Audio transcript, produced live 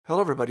Hello,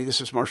 everybody. This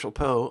is Marshall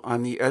Poe.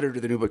 I'm the editor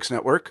of the New Books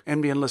Network.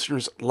 NBN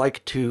listeners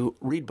like to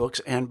read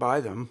books and buy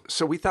them.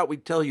 So we thought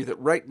we'd tell you that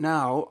right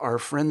now, our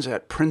friends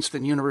at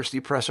Princeton University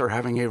Press are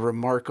having a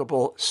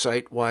remarkable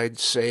site-wide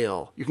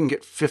sale. You can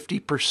get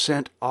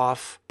 50%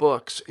 off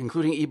books,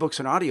 including ebooks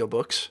and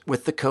audiobooks,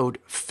 with the code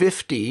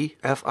 50,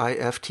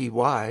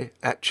 F-I-F-T-Y,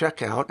 at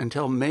checkout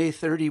until May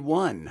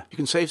 31. You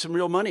can save some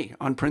real money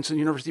on Princeton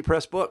University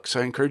Press books.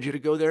 I encourage you to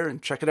go there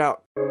and check it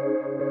out.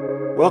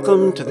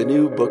 Welcome to the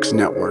New Books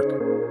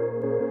Network.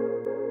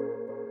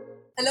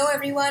 Hello,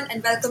 everyone,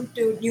 and welcome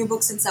to New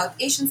Books in South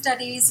Asian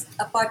Studies,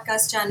 a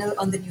podcast channel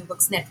on the New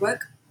Books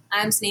Network.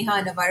 I'm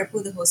Sneha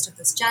Navarapu, the host of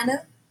this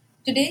channel.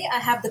 Today, I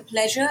have the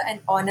pleasure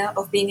and honor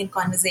of being in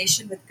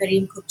conversation with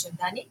Kareem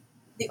Khubchandani,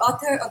 the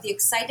author of the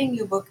exciting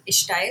new book,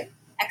 Ishtail,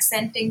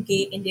 Accenting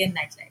Gay Indian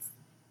Nightlife.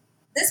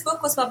 This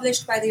book was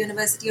published by the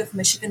University of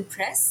Michigan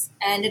Press,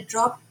 and it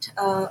dropped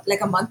less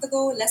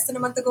than a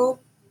month ago.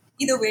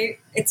 Either way,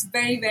 it's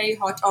very, very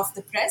hot off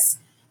the press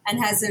and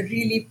has a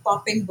really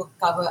popping book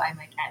cover, I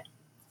might add.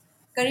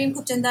 Kareem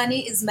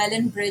Khubchandani is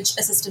Mellon Bridge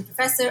Assistant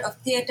Professor of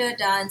Theatre,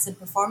 Dance and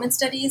Performance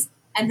Studies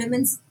and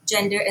Women's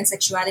Gender and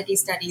Sexuality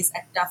Studies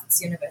at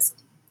Tufts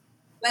University.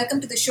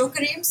 Welcome to the show,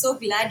 Kareem. So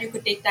glad you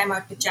could take time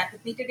out to chat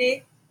with me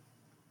today.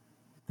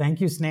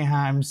 Thank you, Sneha.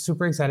 I'm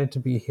super excited to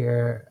be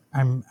here.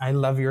 I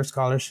love your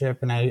scholarship,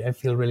 and I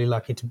feel really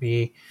lucky to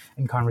be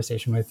in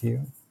conversation with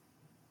you.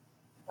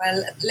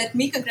 Well, let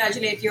me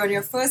congratulate you on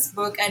your first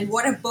book, and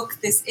what a book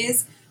this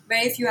is.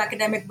 Very few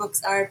academic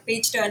books are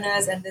page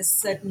turners, and this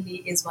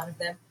certainly is one of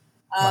them.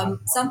 Wow.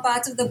 Some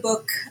parts of the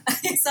book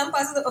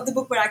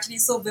were actually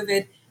so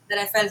vivid that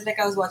I felt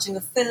like I was watching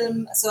a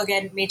film. So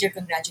again, major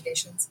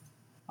congratulations.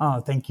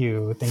 Oh, thank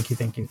you.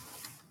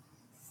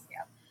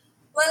 Yeah.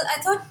 Well, I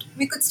thought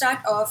we could start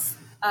off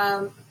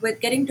with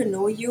getting to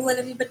know you a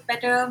little bit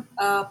better.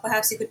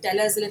 Perhaps you could tell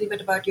us a little bit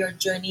about your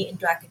journey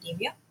into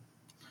academia.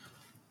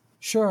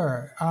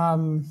 Sure.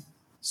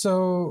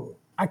 So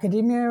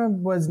academia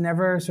was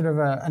never sort of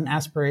an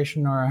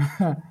aspiration or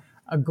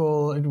a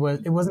goal.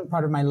 It wasn't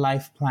part of my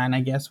life plan,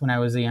 I guess, when I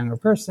was a younger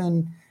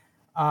person.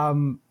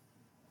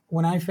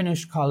 When I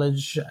finished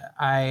college,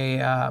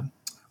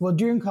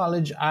 during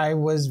college, I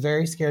was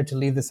very scared to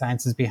leave the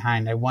sciences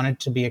behind. I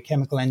wanted to be a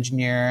chemical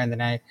engineer, and then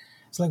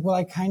it's like, well,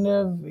 I kind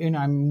of,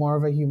 I'm more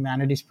of a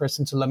humanities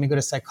person, so let me go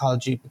to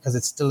psychology because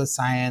it's still a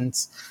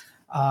science.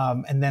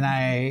 And then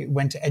I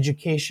went to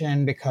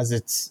education because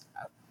it's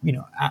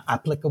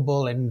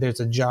applicable and there's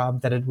a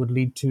job that it would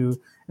lead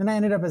to. And I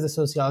ended up as a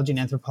sociology and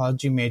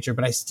anthropology major,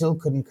 but I still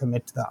couldn't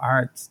commit to the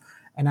arts.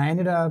 And I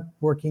ended up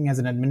working as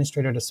an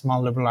administrator at a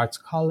small liberal arts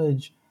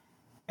college.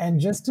 And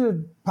just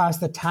to pass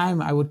the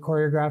time, I would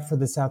choreograph for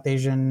the South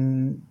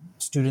Asian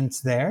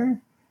students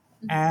there.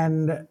 Mm-hmm.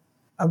 And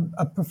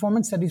a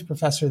performance studies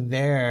professor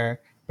there,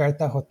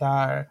 Bertha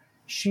Hotar,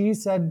 she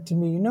said to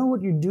me,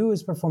 what you do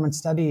is performance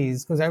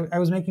studies, because I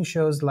was making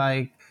shows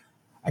like,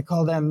 I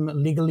call them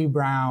Legally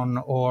Brown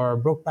or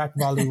Brokeback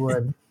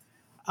Bollywood.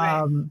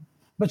 Right.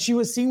 But she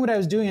was seeing what I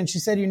was doing, and she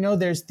said,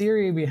 there's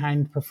theory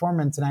behind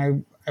performance.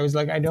 And I was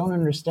like, I don't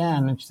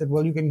understand. And she said,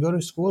 well, you can go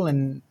to school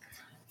and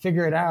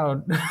figure it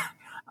out.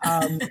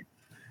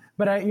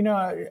 But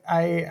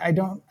I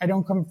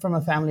don't come from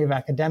a family of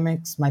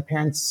academics. My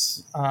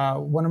parents,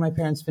 one of my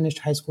parents finished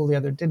high school, the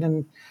other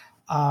didn't.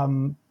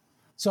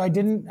 So I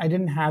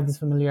didn't have this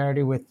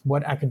familiarity with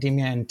what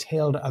academia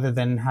entailed other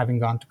than having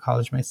gone to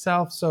college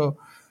myself. So,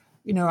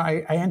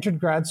 I entered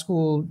grad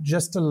school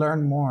just to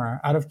learn more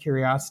out of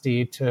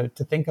curiosity to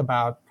think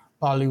about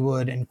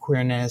Bollywood and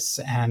queerness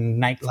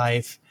and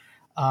nightlife.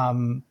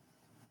 And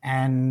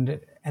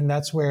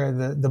that's where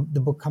the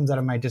book comes out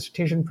of my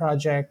dissertation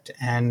project.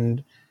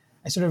 And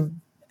I sort of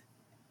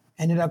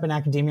ended up in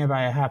academia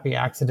by a happy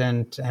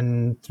accident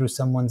and through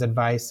someone's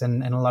advice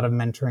and a lot of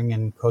mentoring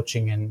and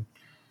coaching. And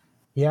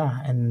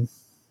yeah, and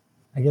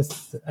I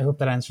hope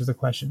that answers the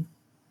question.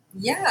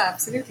 Yeah,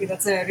 absolutely.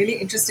 That's a really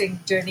interesting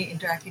journey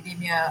into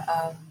academia,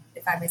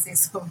 if I may say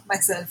so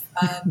myself.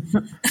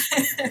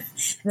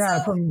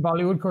 Yeah, from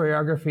Bollywood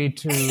choreography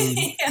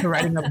to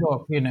writing a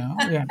book,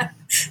 Yeah.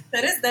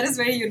 That is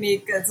very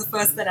unique. It's the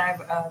first that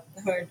I've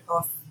heard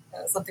of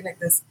something like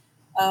this.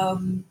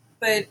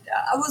 But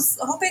I was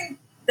hoping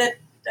that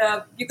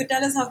you could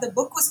tell us how the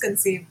book was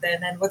conceived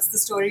then, and what's the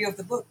story of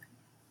the book.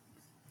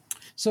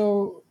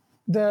 So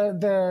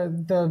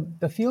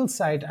the field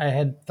site I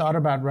had thought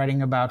about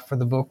writing about for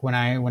the book when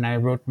I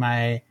wrote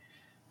my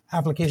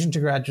application to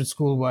graduate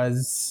school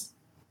was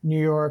New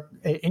York.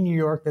 In New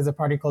York, there's a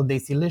party called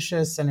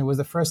Desilicious, and it was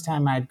the first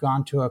time I'd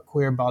gone to a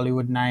queer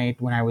Bollywood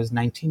night when I was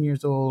 19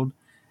 years old.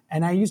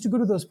 And I used to go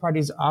to those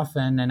parties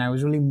often, and I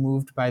was really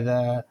moved by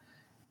the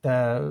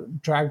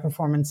drag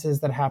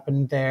performances that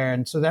happened there.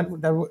 And so that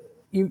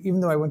even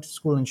though I went to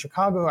school in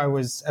Chicago, I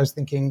was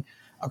thinking,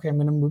 okay, I'm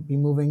going to be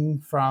moving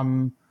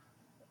from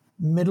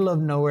middle of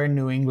nowhere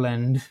New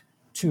England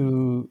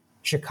to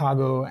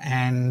Chicago,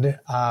 and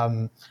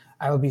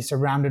I will be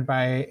surrounded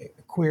by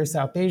queer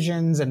South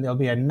Asians, and there'll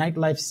be a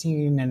nightlife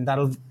scene, and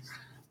that'll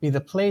be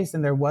the place.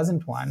 And there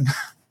wasn't one.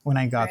 when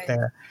I got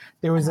there.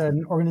 There was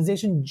an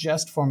organization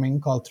just forming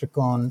called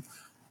Trikon,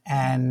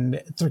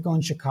 and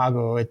Trikon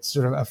Chicago. It's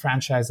sort of a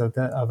franchise of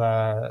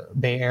a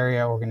Bay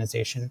Area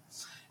organization.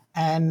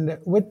 And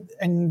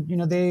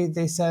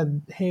they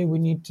said, hey, we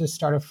need to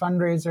start a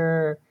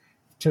fundraiser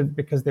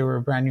because they were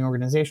a brand new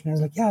organization. I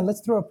was like, yeah,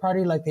 let's throw a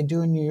party like they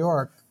do in New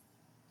York.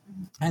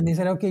 And they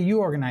said, okay, you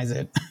organize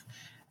it.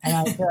 And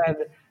I said,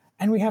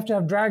 and we have to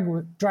have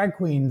drag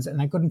queens.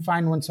 And I couldn't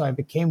find one, so I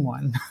became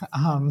one.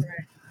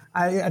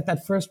 At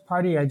that first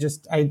party, I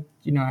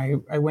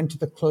went to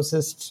the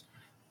closest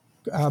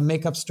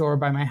makeup store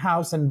by my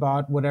house and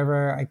bought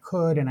whatever I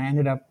could. And I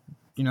ended up,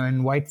 in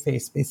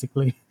whiteface,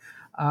 basically.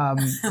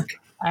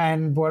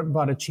 And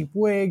bought a cheap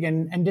wig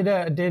and did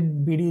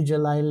Bidi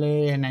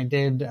Jalile, and I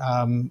did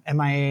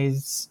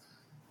MIA's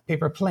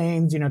Paper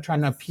Planes,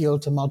 trying to appeal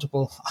to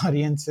multiple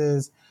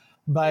audiences.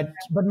 But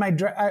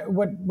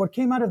what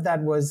came out of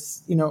that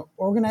was,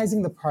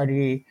 organizing the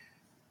party,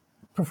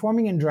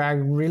 performing in drag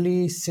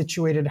really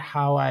situated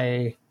how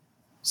I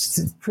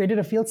created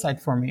a field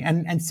site for me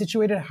and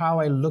situated how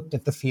I looked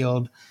at the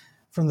field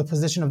from the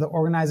position of the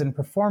organizer and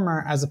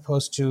performer as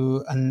opposed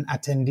to an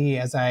attendee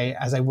as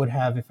I would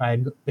have if I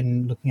had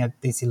been looking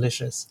at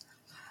Desilicious.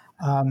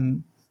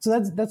 So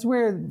that's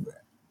where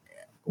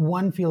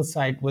one field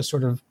site was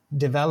sort of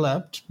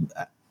developed.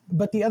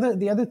 But the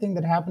other thing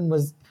that happened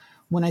was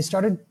when I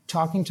started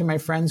talking to my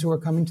friends who were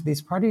coming to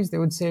these parties, they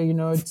would say,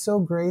 it's so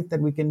great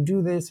that we can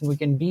do this and we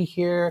can be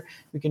here,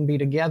 we can be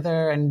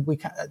together, and we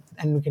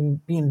can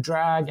be in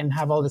drag and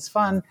have all this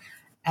fun.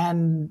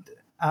 And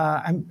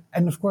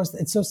of course,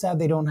 it's so sad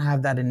they don't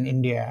have that in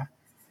India.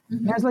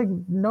 Mm-hmm. And I was like,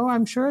 no,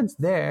 I'm sure it's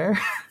there.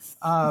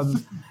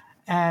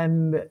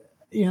 And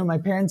my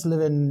parents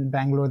live in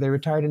Bangalore. They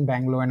retired in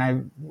Bangalore,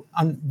 and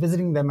on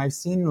visiting them, I've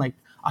seen like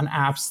on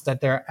apps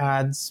that there are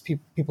ads,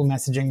 people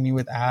messaging me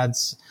with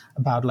ads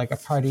about like a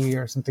party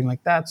or something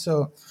like that.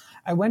 So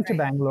I went to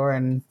Bangalore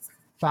and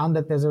found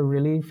that there's a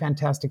really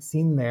fantastic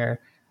scene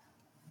there.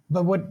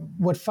 But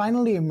what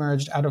finally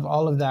emerged out of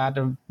all of that,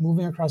 of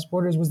moving across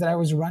borders, was that I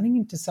was running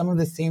into some of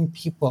the same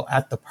people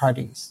at the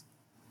parties.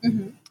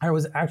 Mm-hmm. I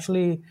was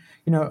actually,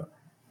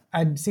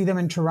 I'd see them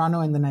in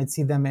Toronto and then I'd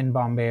see them in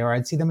Bombay, or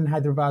I'd see them in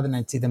Hyderabad and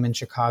I'd see them in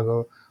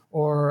Chicago.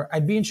 Or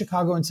I'd be in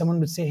Chicago and someone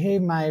would say, hey,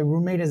 my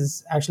roommate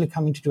is actually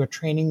coming to do a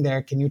training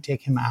there. Can you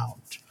take him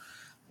out?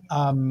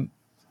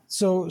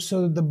 So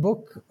the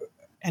book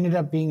ended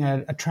up being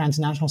a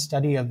transnational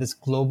study of this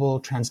global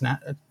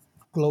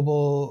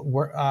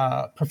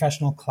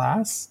professional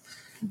class,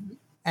 mm-hmm.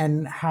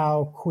 and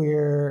how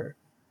queer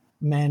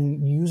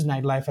men use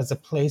nightlife as a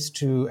place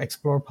to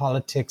explore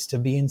politics, to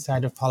be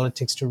inside of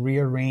politics, to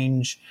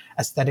rearrange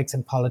aesthetics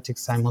and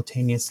politics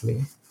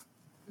simultaneously.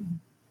 Mm-hmm.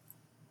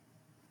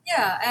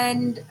 Yeah,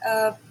 and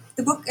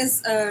the book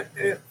is,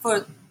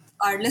 for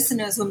our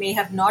listeners who may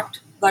have not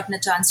gotten a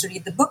chance to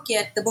read the book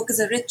yet, the book is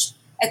a rich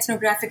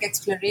ethnographic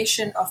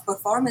exploration of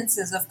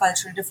performances of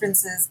cultural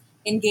differences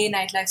in gay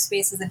nightlife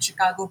spaces in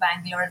Chicago,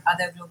 Bangalore, and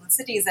other global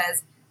cities,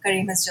 as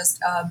Kareem has just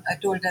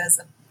told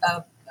us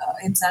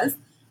himself.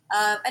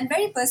 And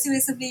very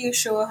persuasively, you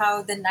show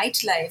how the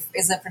nightlife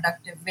is a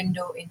productive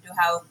window into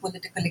how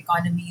political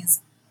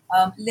economies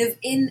live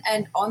in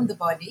and on the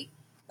body.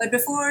 But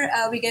before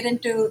we get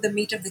into the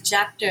meat of the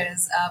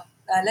chapters,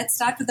 let's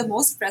start with the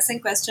most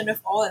pressing question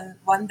of all,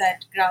 one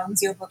that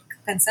grounds your book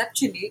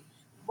conceptually.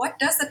 What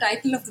does the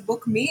title of the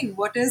book mean?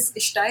 What is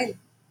Ishtail?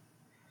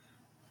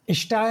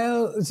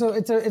 Ishtail, so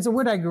it's a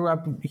word I grew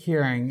up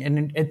hearing,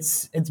 and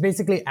it's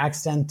basically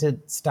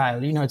accented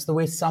style. It's the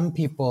way some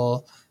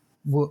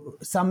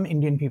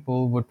Indian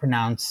people would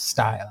pronounce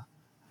style.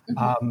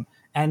 Mm-hmm.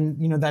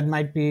 And that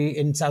might be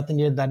in South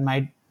India, that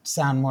might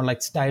sound more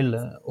like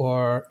style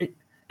or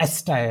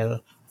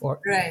style, or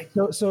right.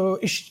 So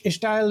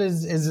Ishtail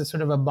is a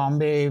sort of a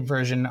Bombay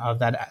version of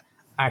that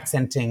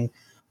accenting,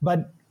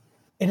 but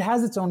it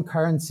has its own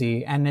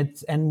currency, and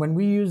when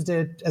we used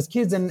it as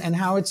kids, and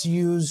how it's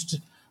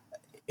used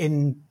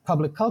in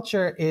public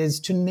culture is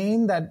to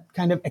name that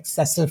kind of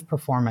excessive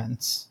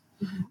performance,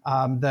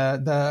 mm-hmm.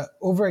 The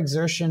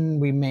overexertion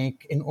we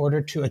make in order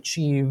to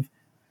achieve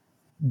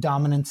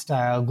dominant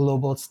style,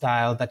 global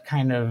style, that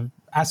kind of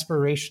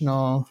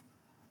aspirational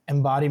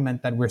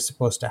embodiment that we're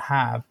supposed to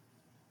have.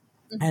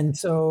 Mm-hmm. And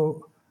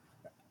so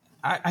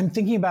I'm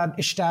thinking about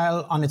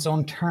Ishtail on its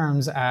own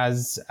terms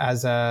as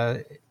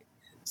a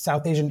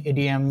South Asian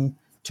idiom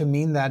to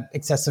mean that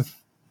excessive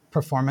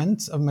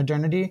performance of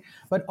modernity,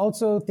 but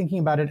also thinking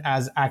about it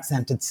as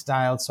accented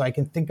style. So I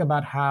can think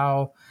about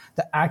how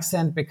the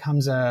accent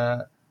becomes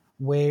a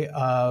way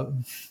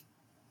of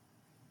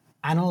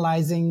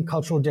analyzing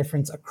cultural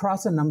difference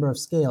across a number of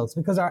scales,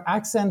 because our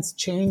accents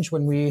change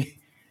when we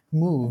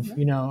move,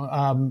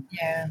 mm-hmm.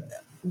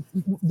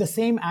 The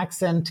same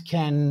accent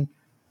can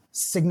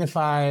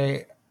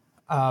signify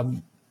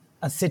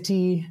a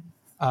city,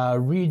 a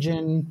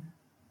region,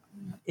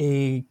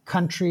 a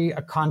country,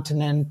 a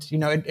continent.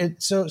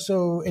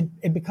 So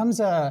it becomes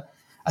a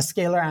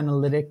scalar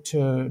analytic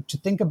to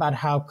think about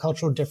how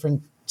cultural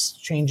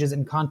changes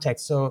in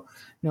context. So,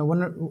 in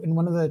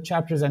one of the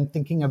chapters, I'm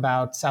thinking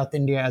about South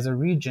India as a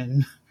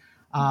region,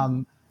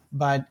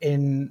 but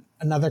in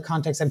another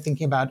context, I'm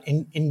thinking about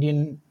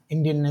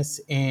Indianness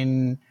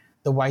in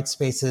the white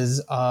spaces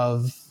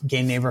of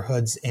gay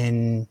neighborhoods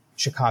in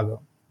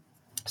Chicago.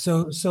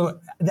 So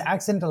the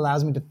accent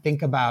allows me to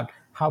think about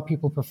how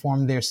people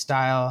perform their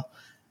style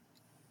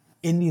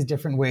in these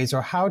different ways,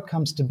 or how it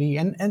comes to be.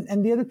 And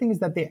the other thing is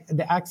that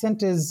the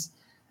accent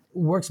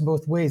works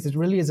both ways. It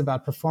really is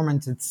about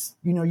performance. It's,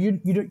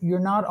 you're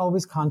not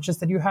always conscious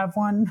that you have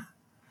one,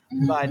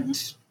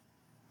 but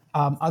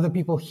other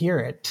people hear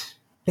it.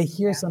 They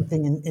hear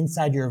something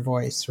inside your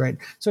voice, right?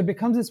 So it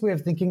becomes this way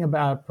of thinking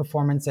about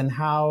performance and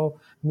how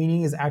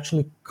meaning is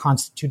actually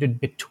constituted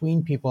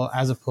between people,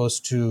 as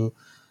opposed to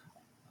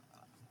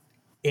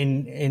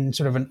in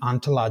sort of an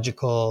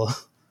ontological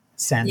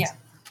sense. Yeah.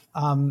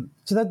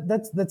 So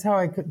that's how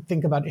I could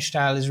think about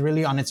Ishtael, is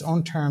really on its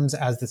own terms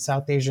as the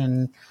South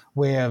Asian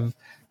way of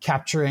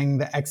capturing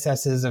the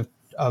excesses of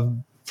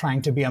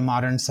trying to be a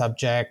modern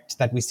subject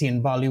that we see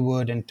in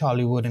Bollywood and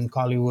Tollywood and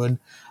Collywood,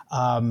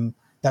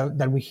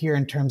 that we hear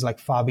in terms like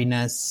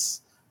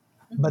fobbiness,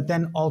 but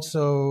then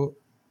also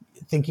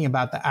thinking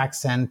about the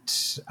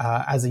accent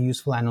as a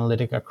useful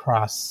analytic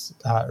across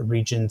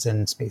regions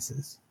and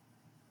spaces.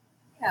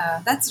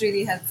 Yeah, that's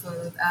really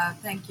helpful.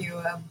 Thank you.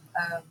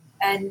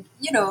 And,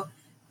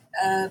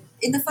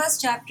 in the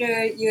first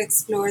chapter, you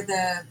explore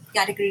the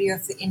category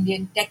of the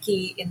Indian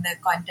techie in the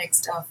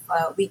context of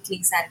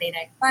weekly Saturday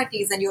night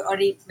parties. And you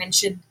already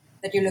mentioned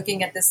that you're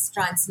looking at this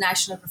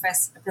transnational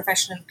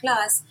professional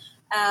class.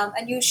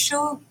 And you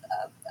show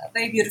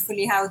very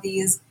beautifully how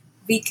these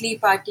weekly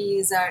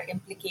parties are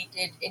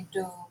implicated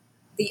into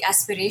the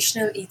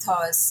aspirational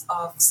ethos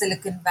of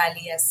Silicon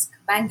Valley-esque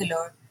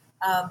Bangalore,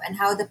 and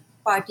how the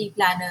party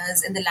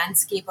planners in the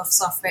landscape of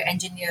software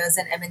engineers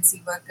and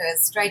MNC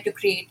workers try to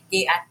create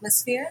gay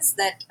atmospheres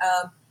that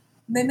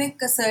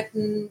mimic a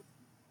certain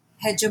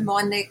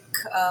hegemonic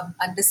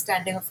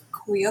understanding of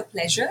queer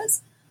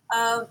pleasures.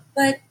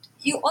 But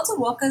you also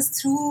walk us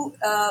through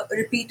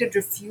repeated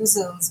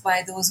refusals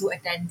by those who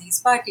attend these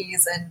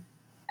parties, and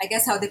I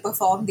guess how they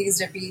perform these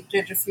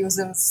repeated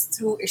refusals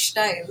through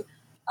Ishtael.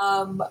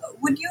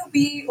 Would you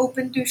be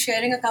open to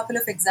sharing a couple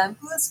of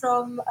examples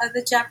from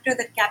the chapter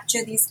that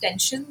capture these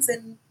tensions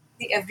in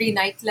the every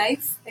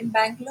nightlife in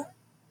Bangalore?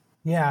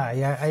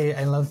 Yeah,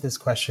 I love this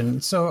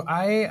question. So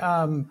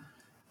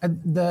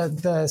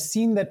the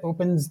scene that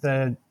opens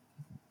the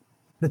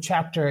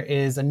chapter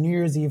is a New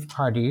Year's Eve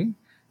party,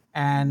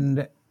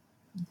 and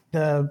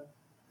the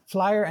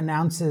flyer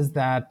announces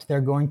that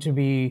they're going to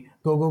be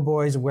go-go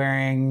boys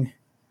wearing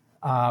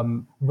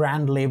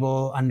brand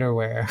label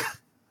underwear.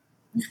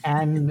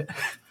 And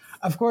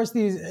of course,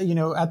 these,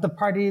 at the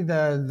party,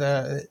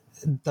 the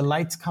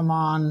lights come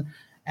on,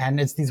 and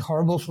it's these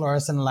horrible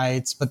fluorescent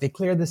lights, but they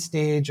clear the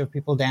stage of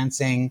people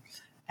dancing,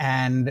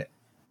 and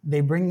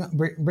they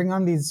bring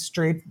on these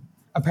straight,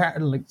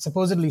 apparently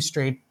supposedly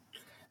straight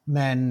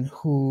men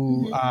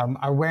who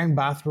are wearing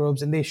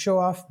bathrobes, and they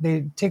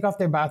take off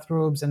their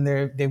bathrobes, and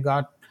they've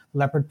got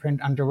leopard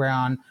print underwear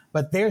on,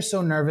 but they're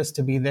so nervous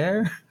to be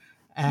there,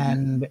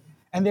 and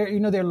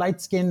they're light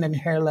skinned and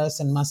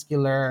hairless and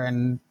muscular,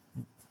 and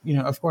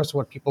of course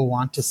what people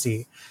want to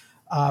see,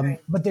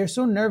 but they're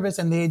so nervous,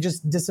 and they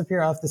just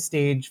disappear off the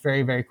stage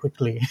very, very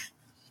quickly.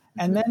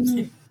 And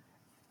then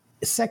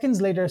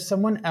seconds later,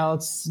 someone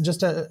else,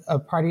 just a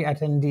party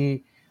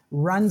attendee,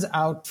 runs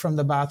out from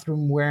the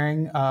bathroom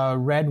wearing a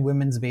red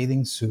women's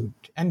bathing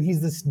suit, and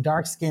he's this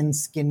dark-skinned,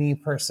 skinny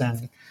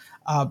person,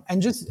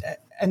 and just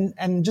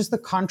the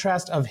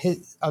contrast of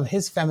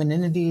his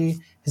femininity,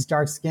 his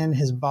dark skin,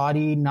 his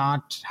body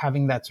not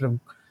having that sort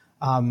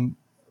of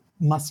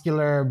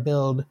muscular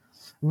build,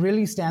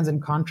 really stands in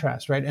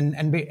contrast, right? And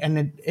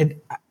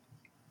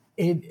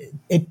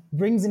it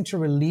brings into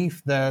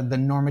relief the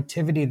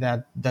normativity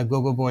that the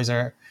Go-Go Boys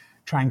are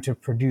trying to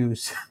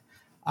produce.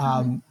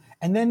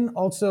 And then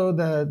also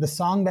the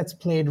song that's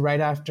played right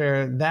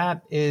after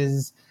that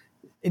was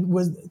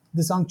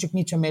the song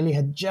Chikni Chameli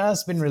had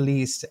just been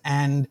released,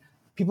 and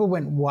people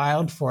went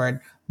wild for it.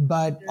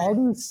 But all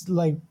these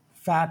like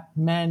fat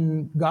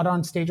men got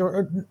on stage,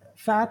 or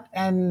fat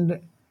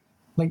and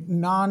like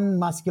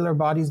non-muscular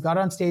bodies got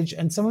on stage,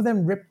 and some of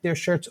them ripped their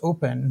shirts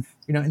open,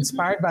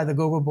 inspired by the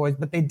Go-Go Boys,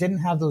 but they didn't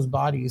have those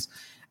bodies.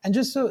 And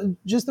just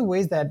the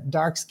ways that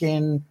dark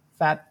skin,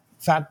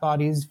 fat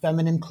bodies,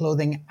 feminine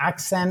clothing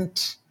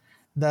accent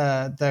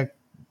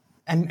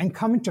and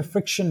come into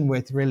friction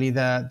with really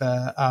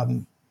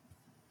the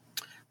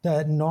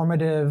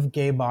normative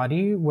gay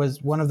body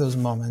was one of those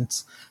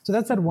moments. So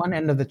that's at one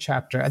end of the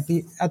chapter. At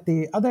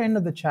the other end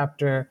of the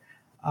chapter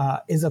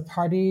is a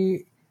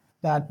party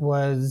that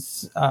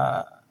was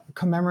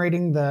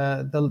commemorating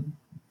the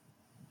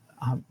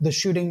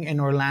shooting in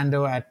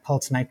Orlando at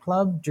Pulse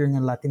nightclub during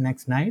a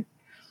Latinx night,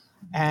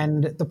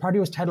 and the party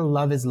was titled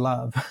 "Love Is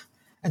Love."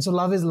 And so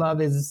Love Is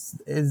Love is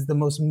the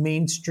most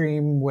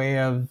mainstream way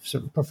of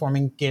sort of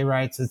performing gay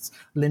rights. It's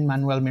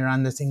Lin-Manuel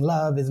Miranda saying,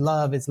 "Love is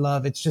love is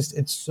love."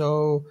 It's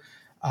so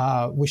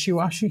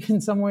wishy-washy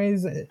in some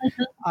ways.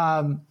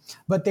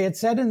 But they had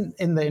said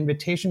in the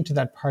invitation to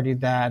that party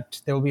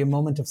that there will be a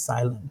moment of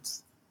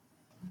silence.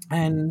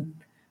 And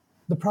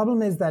the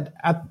problem is that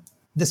at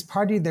this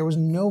party, there was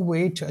no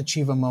way to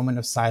achieve a moment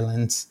of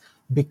silence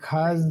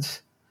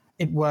because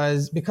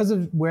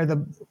of where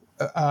the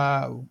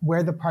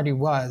party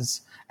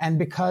was, and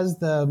because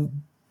the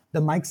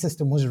mic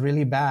system was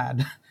really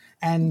bad,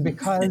 and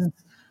because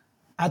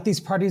at these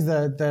parties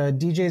the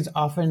DJs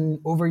often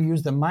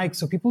overuse the mic,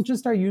 so people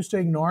just are used to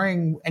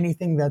ignoring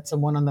anything that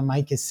someone on the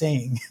mic is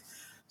saying.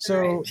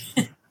 So,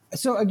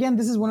 so again,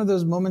 this is one of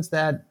those moments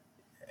that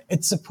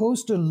it's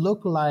supposed to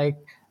look like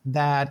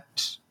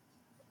that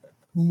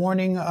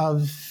mourning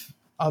of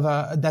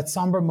that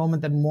somber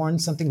moment that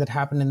mourns something that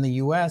happened in the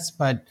U.S.,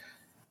 but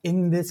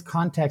in this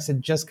context,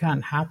 it just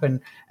can't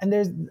happen. And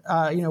there's,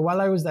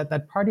 while I was at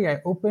that party,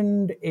 I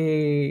opened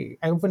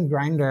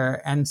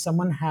Grindr, and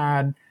someone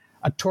had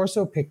a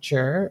torso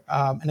picture,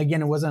 and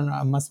again, it wasn't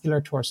a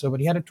muscular torso, but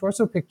he had a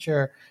torso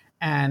picture,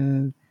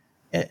 and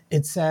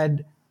it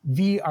said,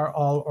 "We are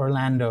all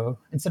Orlando."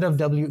 Instead of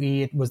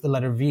W-E, it was the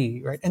letter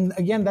V, right? And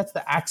again, that's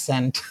the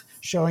accent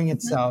showing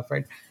itself,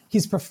 right?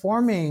 He's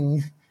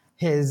performing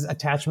his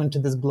attachment to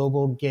this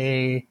global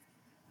gay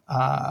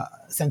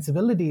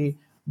sensibility,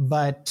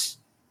 but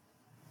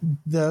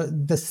the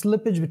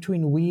slippage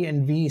between we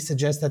and V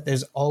suggests that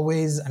there's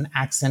always an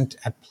accent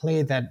at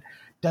play that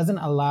doesn't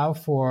allow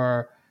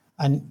for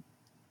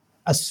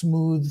a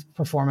smooth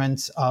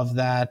performance of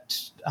that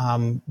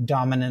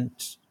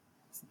dominant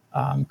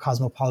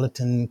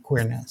cosmopolitan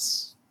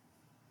queerness.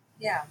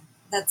 Yeah,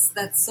 that's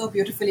so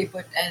beautifully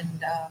put,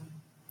 and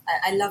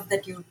I love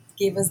that you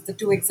gave us the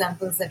two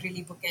examples that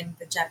really bookend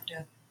the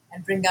chapter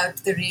and bring out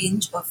the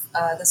range of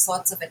the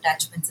sorts of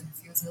attachments and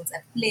refusals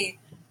at play.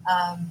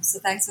 So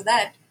thanks for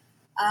that.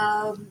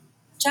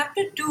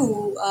 Chapter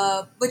 2,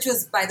 which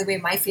was, by the way,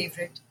 my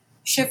favorite,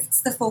 shifts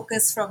the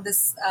focus from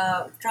this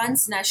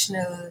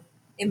transnational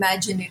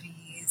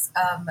imaginaries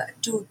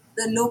to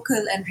the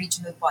local and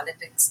regional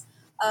politics.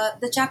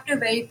 The chapter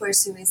very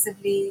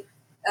persuasively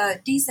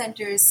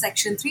decenters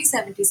Section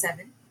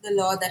 377, the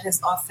law that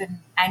has often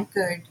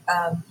anchored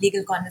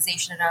legal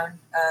conversation around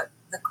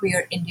the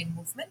queer Indian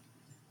movement.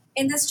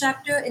 In this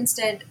chapter,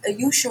 instead,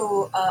 you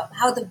show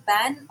how the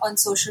ban on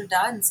social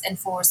dance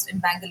enforced in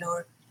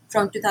Bangalore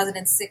from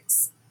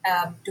 2006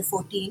 to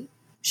 14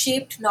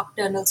 shaped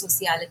nocturnal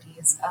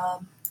socialities.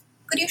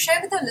 Could you share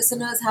with our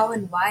listeners how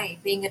and why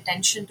paying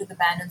attention to the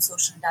ban on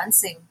social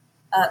dancing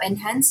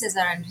enhances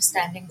our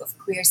understanding of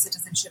queer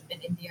citizenship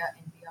in India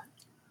and beyond?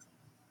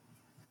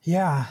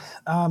 Yeah.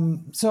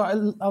 So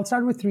I'll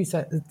start with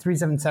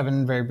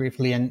 377 very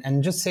briefly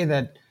and just say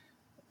that,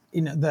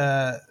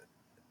 the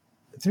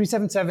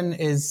 377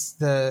 is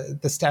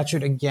the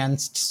statute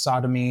against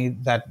sodomy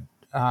that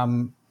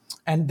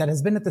and that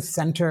has been at the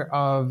center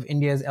of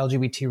India's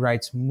LGBT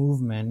rights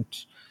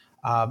movement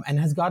and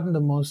has gotten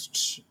the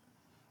most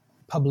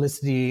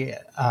publicity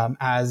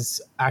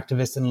as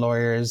activists and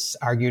lawyers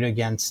argued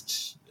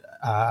against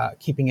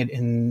keeping it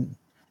in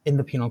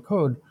the penal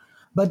code.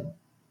 But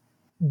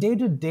day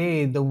to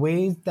day, the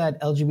ways that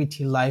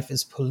LGBT life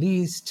is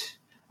policed,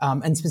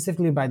 and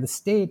specifically by the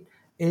state,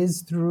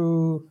 is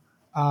through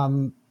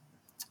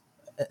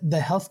the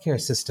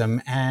healthcare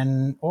system,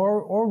 and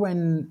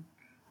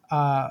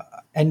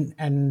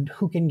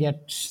who can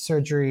get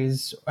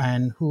surgeries,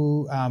 and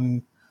who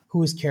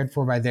is cared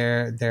for by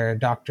their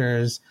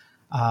doctors,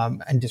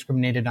 and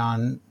discriminated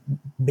on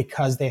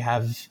because they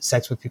have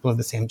sex with people of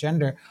the same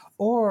gender,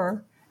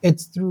 or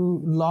it's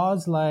through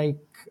laws like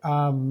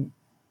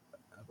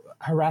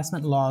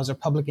harassment laws or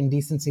public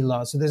indecency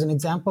laws. So there's an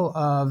example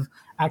of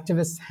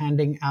activists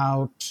handing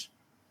out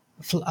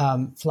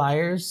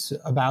flyers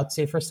about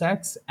safer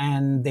sex,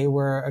 and they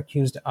were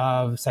accused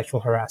of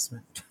sexual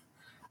harassment.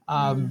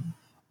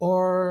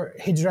 Or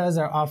hijras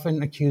are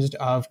often accused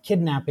of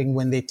kidnapping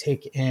when they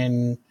take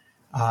in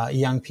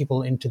young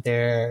people into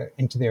their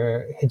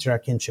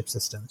hijra kinship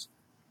systems.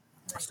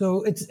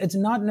 So it's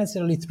not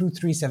necessarily through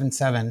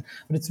 377,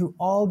 but it's through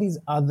all these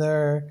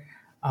other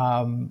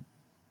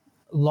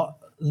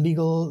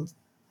legal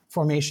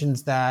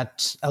formations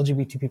that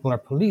LGBT people are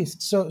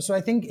policed. So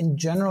I think in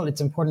general, it's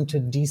important to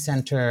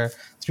decenter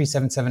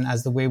 377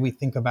 as the way we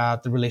think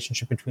about the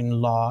relationship between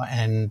law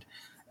and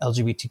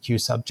LGBTQ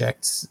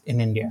subjects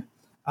in India.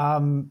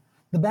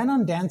 The ban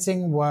on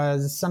dancing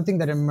was something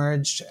that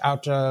emerged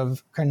out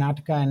of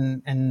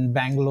Karnataka and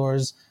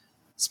Bangalore's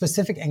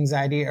specific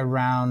anxiety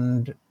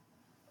around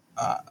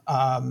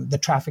the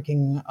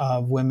trafficking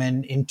of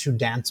women into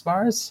dance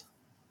bars.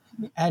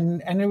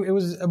 And it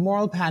was a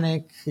moral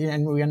panic,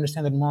 and we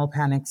understand that moral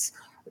panics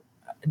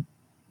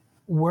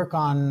work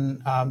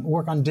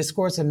on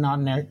discourse and not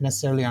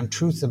necessarily on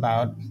truths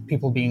about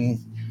people being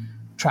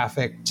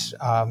trafficked.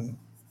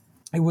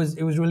 It was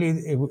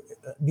really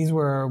these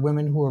were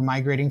women who were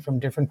migrating from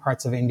different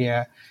parts of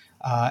India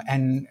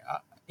and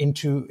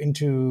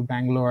into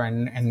Bangalore,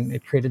 and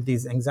it created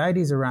these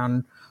anxieties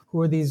around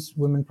who are these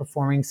women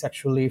performing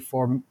sexually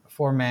for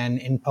men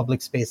in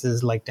public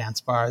spaces like dance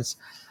bars.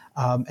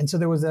 And so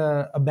there was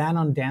a ban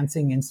on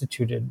dancing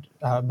instituted,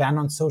 ban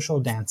on social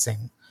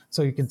dancing.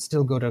 So you could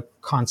still go to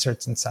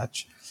concerts and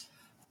such.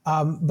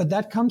 But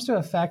that comes to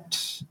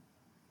affect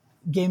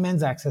gay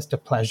men's access to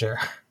pleasure.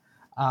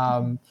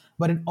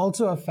 But it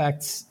also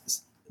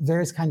affects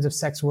various kinds of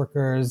sex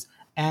workers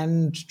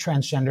and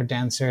transgender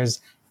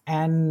dancers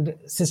and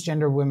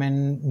cisgender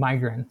women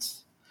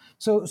migrants.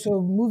 So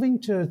moving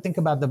to think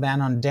about the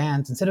ban on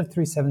dance instead of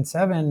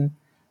 377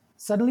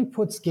 suddenly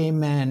puts gay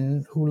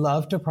men who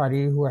love to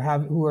party, who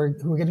are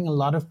getting a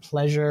lot of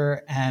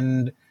pleasure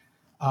and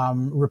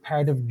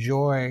reparative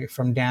joy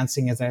from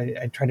dancing, as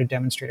I try to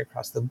demonstrate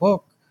across the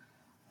book.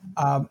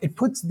 It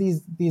puts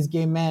these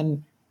gay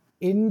men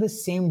in the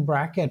same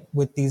bracket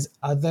with these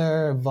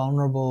other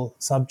vulnerable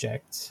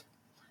subjects.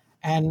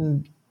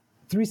 And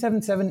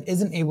 377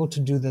 isn't able to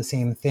do the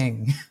same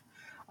thing.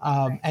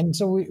 And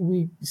so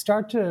we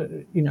start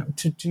to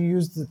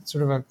use the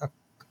sort of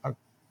a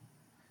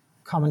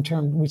common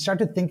term, we start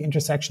to think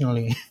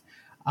intersectionally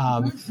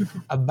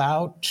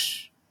about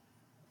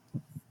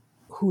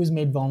who is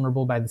made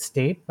vulnerable by the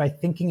state by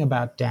thinking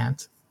about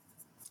dance.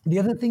 The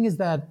other thing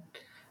that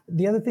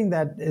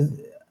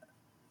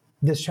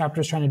this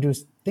chapter is trying to do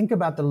is think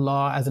about the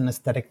law as an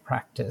aesthetic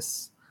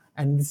practice.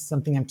 And this is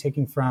something I'm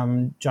taking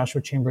from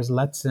Joshua Chambers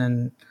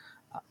Letson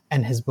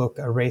and his book,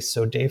 A Race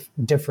So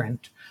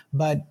Different.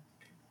 But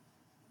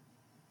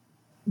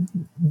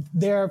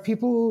there are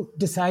people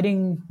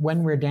deciding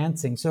when we're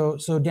dancing. So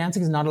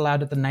dancing is not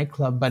allowed at the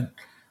nightclub, but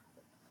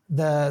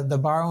the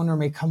bar owner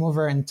may come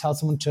over and tell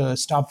someone to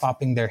stop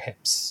bopping their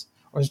hips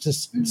or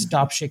just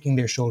stop shaking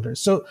their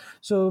shoulders.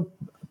 So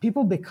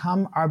people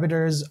become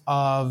arbiters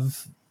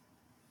of,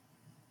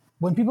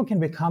 when people can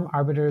become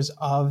arbiters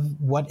of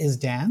what is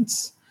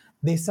dance,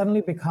 they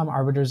suddenly become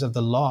arbiters of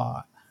the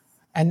law.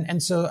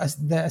 And so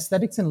the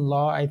aesthetics and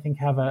law, I think,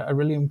 have a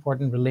really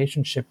important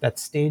relationship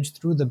that's staged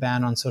through the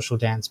ban on social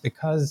dance,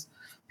 because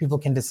people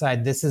can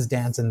decide this is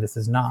dance and this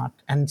is not.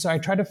 And so I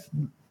try to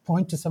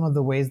point to some of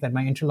the ways that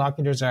my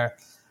interlocutors are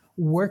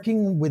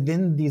working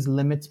within these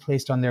limits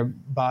placed on their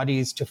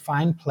bodies to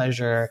find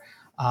pleasure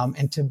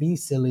and to be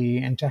silly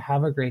and to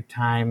have a great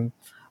time,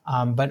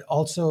 but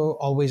also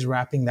always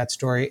wrapping that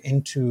story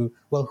into,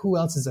 well, who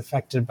else is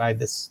affected by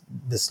this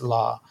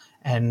law?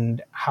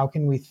 And how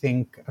can we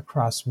think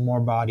across more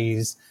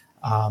bodies,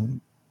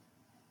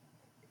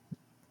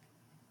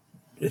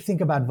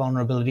 think about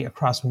vulnerability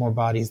across more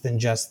bodies than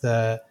just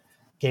the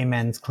gay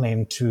men's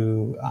claim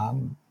to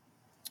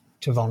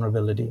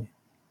vulnerability?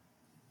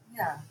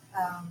 Yeah,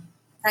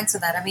 thanks for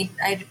that. I mean,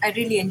 I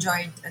really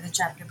enjoyed the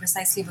chapter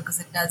precisely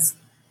because it does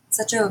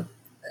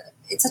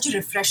it's such a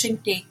refreshing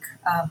take,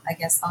 I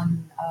guess,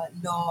 on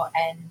law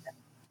and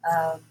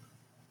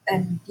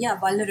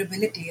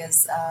vulnerability,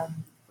 as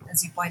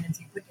you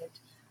pointedly put it.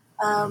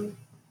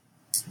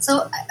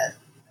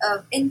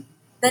 In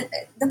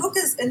the book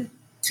is in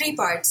 3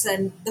 parts,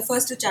 and the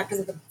first 2 chapters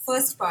are the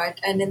first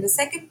part, and in the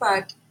second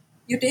part,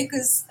 you take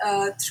us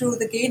through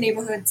the gay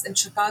neighborhoods in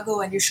Chicago,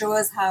 and you show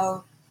us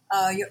how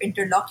your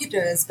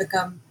interlocutors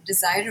become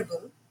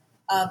desirable,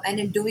 and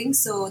in doing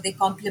so, they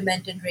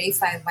complement and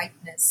reify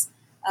whiteness.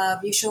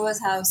 You show us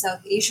how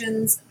South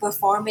Asians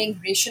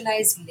performing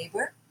racialized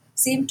labor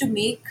seem to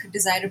make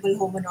desirable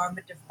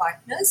homonormative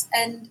partners,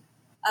 and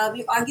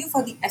you argue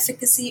for the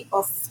efficacy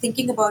of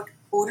thinking about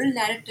oral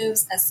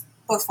narratives as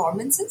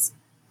performances.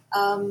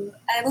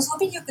 I was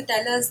hoping you could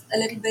tell us a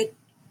little bit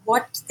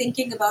what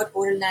thinking about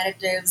oral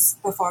narratives,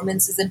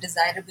 performances, and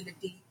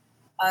desirability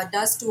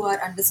does to our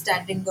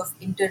understanding of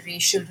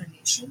interracial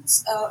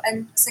relations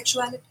and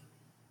sexuality.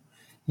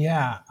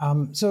 Yeah.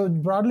 So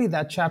broadly,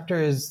 that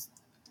chapter is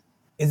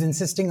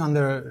insisting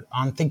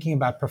on thinking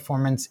about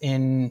performance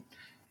in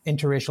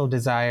interracial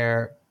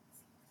desire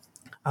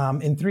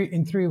in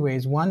three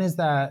ways. One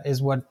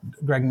is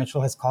what Greg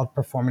Mitchell has called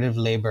performative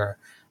labor,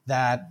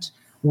 that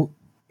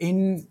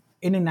in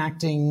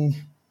enacting,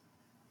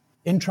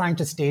 in trying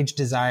to stage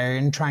desire,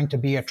 in trying to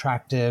be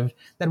attractive,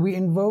 that we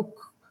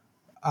invoke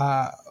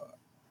the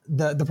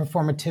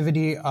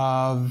performativity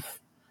of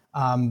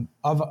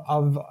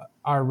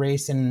our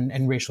race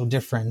and racial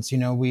difference. You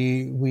know,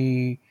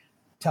 we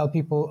tell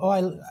people,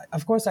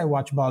 of course I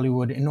watch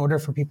Bollywood in order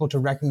for people to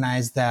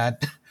recognize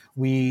that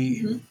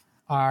we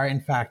are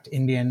in fact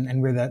Indian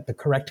and we're the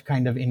correct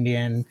kind of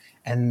Indian,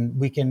 and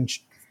we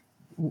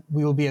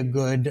will be a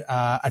good,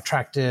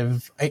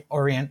 attractive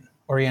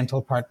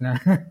Oriental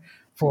partner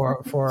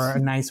for a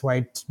nice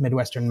white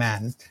Midwestern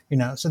man. You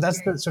know, so that's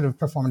the sort of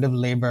performative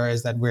labor,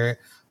 is that we're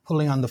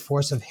pulling on the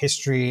force of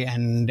history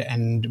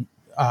and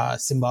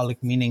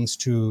symbolic meanings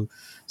to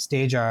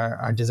stage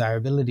our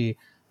desirability.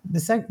 The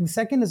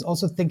second is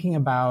also thinking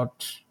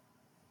about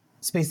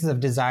spaces of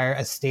desire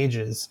as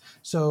stages.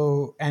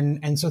 So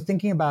so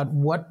thinking about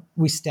what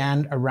we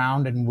stand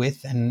around and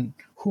with, and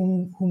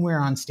whom we're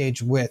on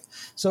stage with.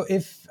 So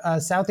if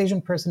a South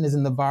Asian person is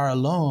in the bar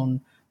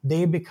alone,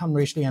 they become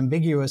racially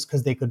ambiguous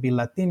because they could be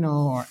Latino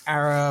or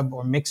Arab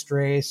or mixed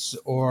race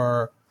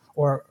or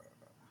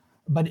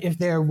but if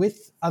they're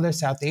with other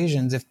South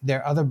Asians, if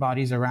there are other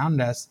bodies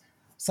around us,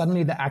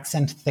 suddenly the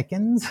accent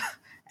thickens.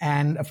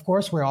 And of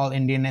course, we're all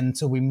Indian, and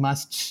so we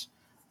must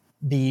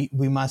be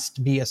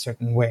a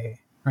certain way,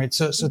 right?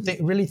 So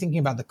really thinking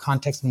about the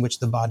context in which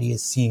the body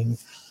is seen.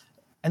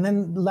 And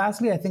then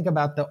lastly, I think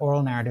about the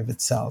oral narrative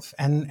itself.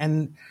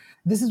 And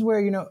this is where,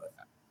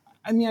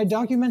 I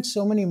document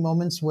so many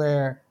moments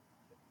where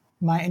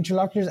my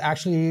interlocutors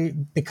actually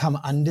become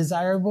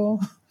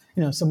undesirable.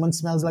 Someone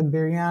smells like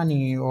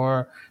biryani,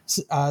 or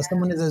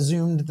someone has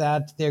assumed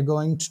that they're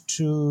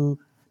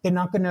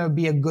not going to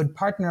be a good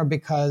partner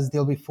because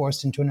they'll be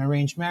forced into an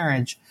arranged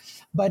marriage.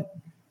 But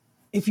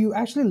if you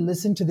actually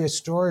listen to their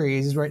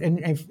stories, right,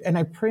 and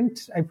I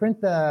print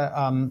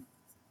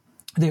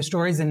their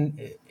stories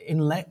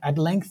at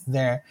length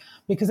there,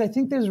 because I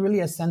think there's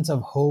really a sense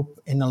of hope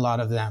in a lot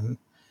of them.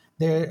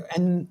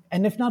 And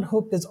if not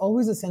hope, there's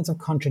always a sense of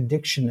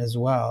contradiction as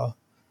well.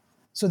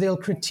 So they'll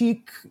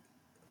critique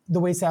the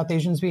way South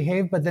Asians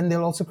behave, but then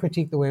they'll also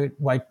critique the way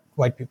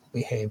white people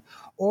behave,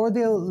 or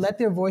they'll let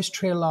their voice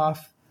trail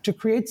off to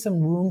create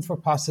some room for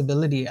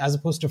possibility, as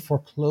opposed to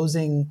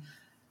foreclosing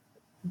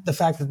the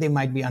fact that they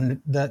might be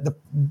the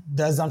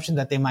assumption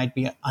that they might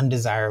be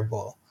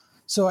undesirable.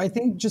 So I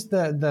think just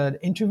the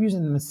interviews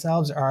in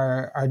themselves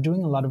are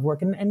doing a lot of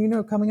work. And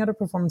coming out of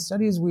performance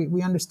studies,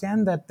 we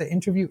understand that the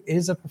interview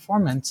is a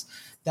performance,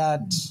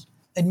 that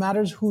it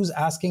matters who's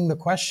asking the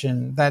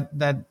question, that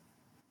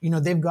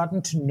they've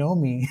gotten to know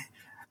me.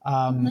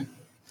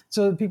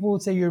 So people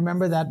would say, you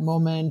remember that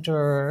moment,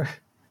 or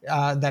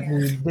that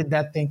we did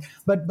that thing.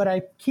 But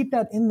I keep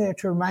that in there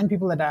to remind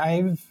people that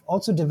I've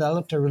also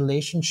developed a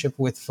relationship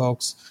with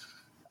folks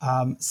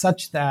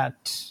such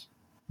that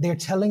they're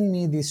telling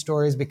me these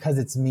stories because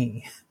it's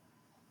me.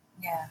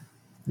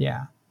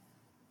 Yeah.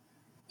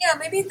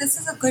 Maybe this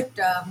is a good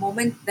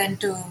moment then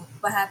to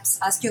perhaps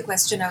ask you a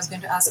question I was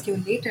going to ask you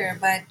later.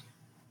 But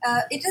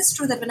it is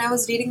true that when I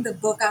was reading the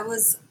book, I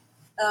was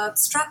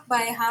struck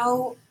by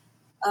how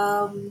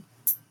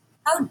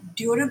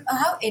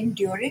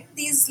enduring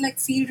these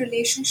field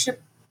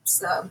relationships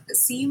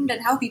seemed,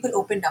 and how people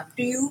opened up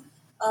to you,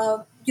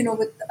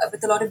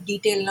 with a lot of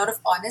detail, a lot of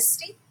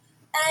honesty.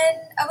 And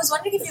I was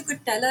wondering if you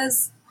could tell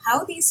us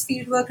how these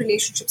fieldwork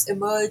relationships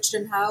emerged,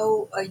 and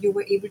how you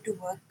were able to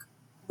work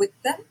with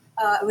them,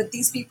 with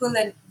these people,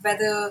 and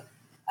whether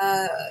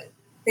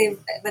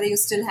you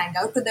still hang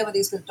out with them, whether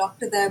you still talk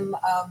to them.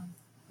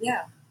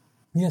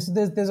 Yes,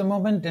 there's a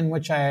moment in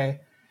which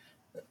I,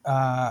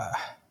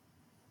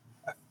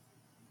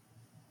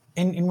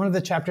 in one of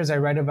the chapters, I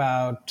write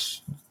about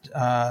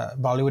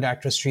Bollywood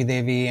actress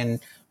Sridevi, and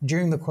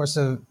during the course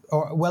of,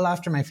 or well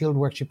after my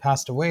fieldwork, she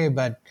passed away,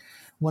 but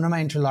one of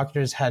my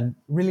interlocutors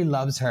really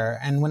loves her.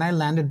 And when I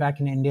landed back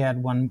in India at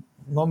one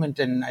moment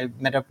and I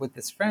met up with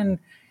this friend,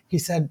 he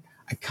said,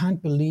 I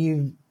can't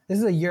believe, this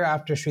is a year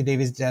after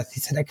Sridevi's death,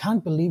 he said, I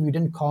can't believe you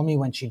didn't call me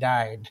when she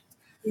died.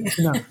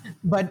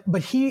 But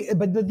this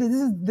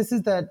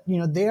is that,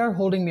 they are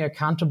holding me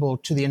accountable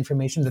to the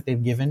information that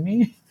they've given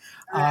me.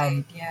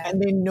 And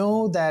they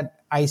know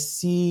that I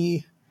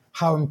see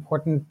how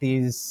important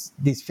these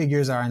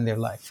figures are in their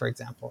life, for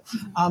example.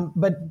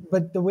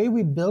 But the way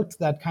we built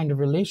that kind of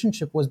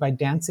relationship was by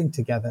dancing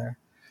together.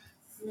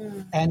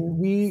 And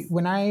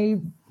when I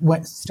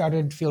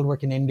started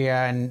fieldwork in India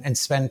and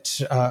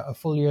spent a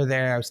full year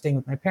there, I was staying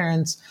with my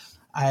parents.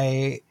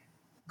 I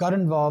got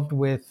involved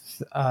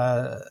with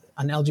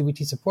an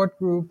LGBT support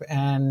group,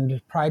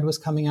 and Pride was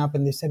coming up,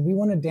 and they said, we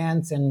want to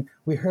dance, and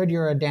we heard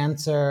you're a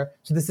dancer.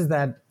 So this is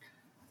that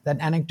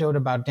anecdote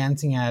about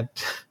dancing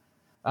at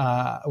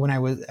when I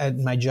was at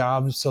my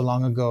job so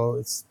long ago.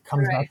 It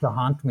comes back to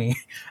haunt me.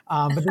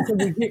 But they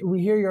said, we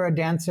hear you're a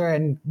dancer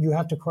and you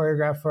have to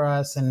choreograph for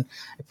us. And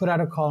I put out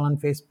a call on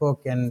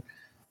Facebook, and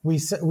we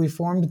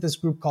formed this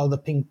group called the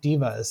Pink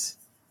Divas.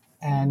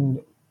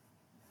 And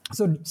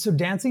so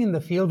dancing in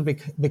the field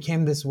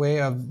became this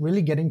way of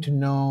really getting to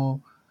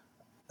know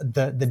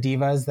the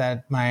divas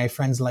that my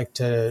friends like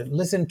to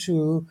listen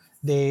to.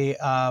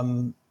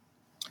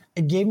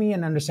 It gave me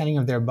an understanding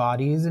of their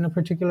bodies in a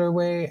particular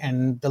way,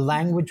 and the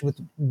language with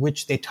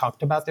which they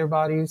talked about their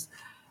bodies.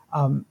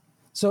 One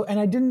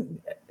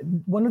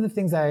of the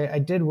things I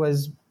did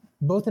was,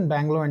 both in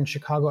Bangalore and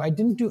Chicago, I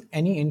didn't do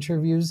any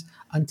interviews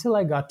until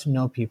I got to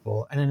know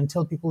people, and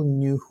until people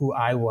knew who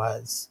I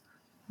was.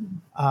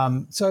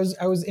 So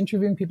I was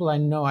interviewing people I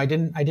know. I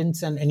didn't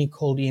send any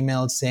cold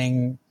emails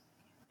saying,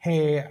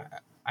 hey,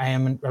 I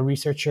am a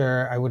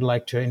researcher, I would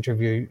like to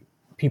interview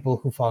people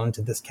who fall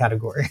into this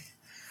category.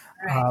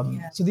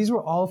 So these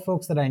were all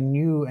folks that I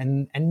knew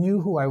and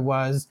knew who I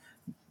was,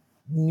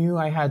 knew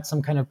I had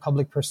some kind of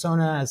public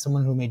persona as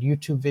someone who made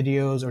YouTube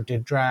videos or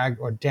did drag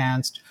or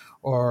danced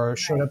or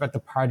showed up at the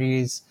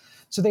parties.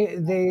 So there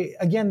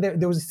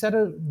was a set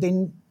of,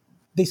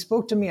 they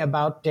spoke to me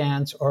about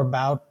dance or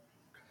about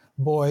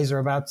boys or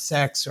about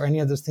sex or any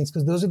of those things,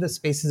 because those are the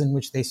spaces in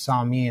which they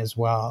saw me as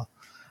well.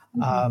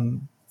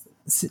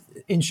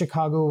 In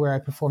Chicago, where I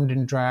performed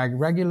in drag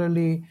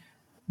regularly,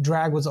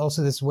 drag was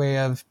also this way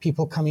of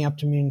people coming up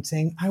to me and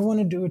saying, I want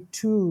to do it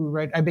too,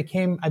 right? I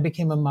became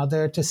a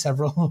mother to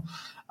several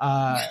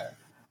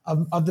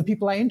of the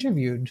people I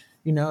interviewed.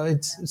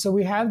 It's so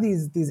we have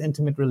these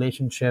intimate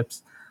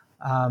relationships.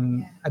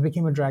 I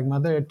became a drag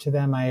mother to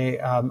them.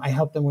 I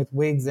helped them with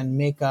wigs and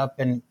makeup,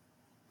 and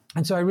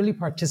so I really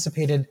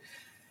participated.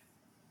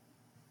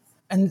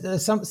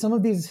 And some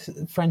of these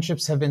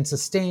friendships have been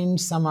sustained.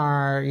 Some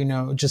are,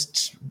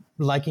 just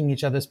liking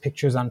each other's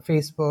pictures on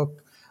Facebook.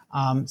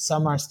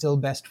 Some are still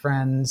best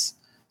friends.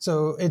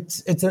 So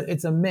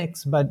it's a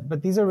mix.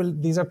 But these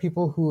are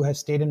people who have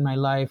stayed in my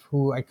life,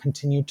 who I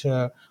continue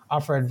to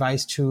offer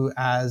advice to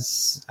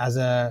as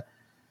a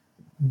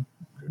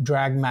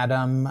drag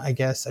madam, I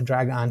guess, a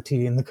drag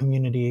auntie in the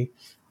community.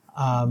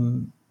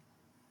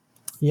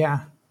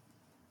 Yeah.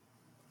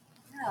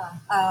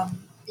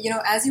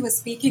 As you were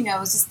speaking, I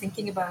was just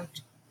thinking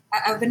about,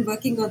 I've been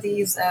working on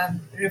these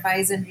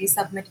revise and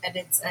resubmit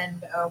edits,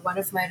 and one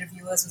of my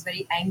reviewers was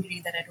very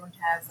angry that I don't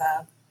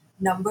have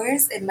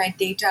numbers in my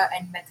data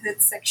and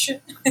methods section.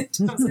 In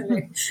terms of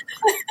like,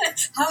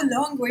 how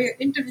long were your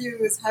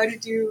interviews? How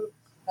did you,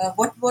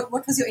 what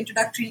was your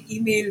introductory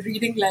email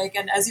reading like?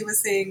 And as you were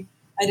saying,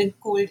 I didn't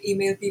cold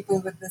email people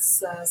with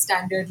this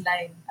standard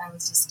line. I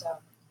was just,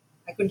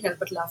 I couldn't help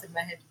but laugh in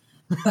my head.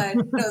 But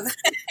no,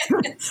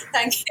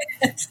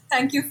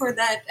 thank you for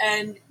that.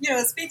 And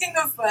speaking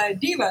of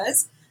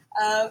divas,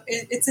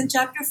 it's in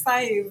chapter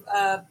 5,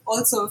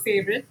 also a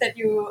favorite, that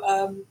you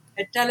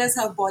tell us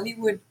how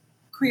Bollywood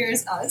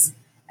queers us,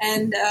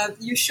 and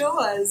you show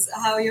us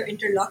how your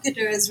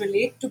interlocutors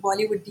relate to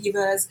Bollywood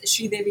divas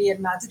Sridevi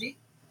and Madhuri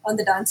on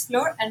the dance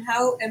floor, and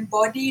how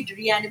embodied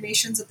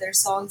reanimations of their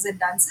songs and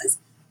dances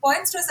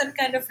points to some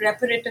kind of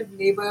reparative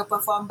labor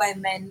performed by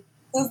men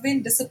who have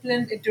been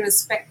disciplined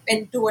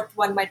into what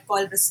one might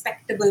call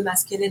respectable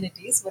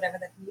masculinities, whatever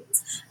that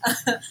means.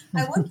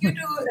 I want you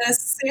to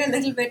say a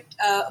little bit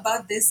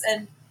about this,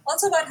 and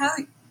also about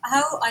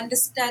how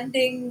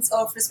understandings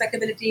of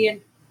respectability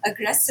and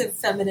aggressive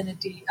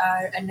femininity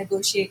are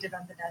negotiated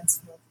on the dance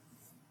floor.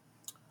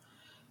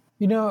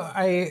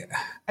 I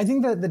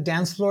think that the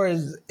dance floor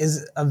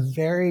is a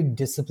very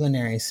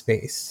disciplinary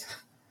space,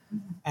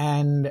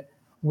 and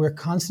we're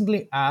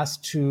constantly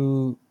asked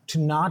to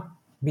not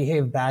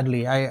behave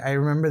badly. I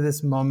remember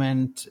this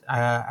moment.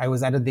 I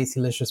was at a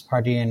Desilicious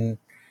party in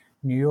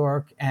New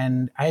York,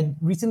 and I had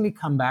recently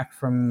come back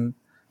from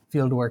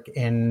fieldwork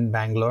in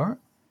Bangalore.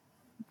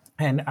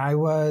 And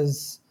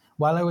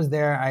while I was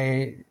there,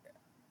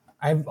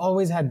 I've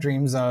always had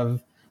dreams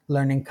of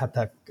learning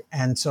Kathak.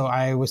 And so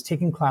I was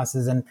taking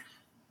classes, and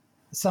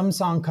some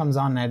song comes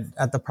on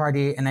at the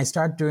party, and I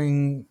start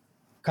doing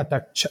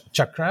Kathak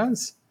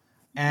chakras.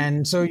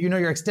 And so,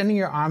 you're extending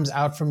your arms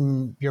out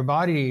from your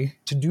body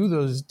to do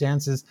those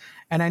dances.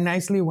 And I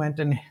nicely went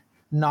and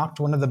knocked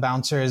one of the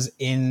bouncers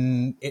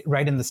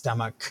right in the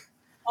stomach.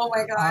 Oh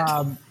my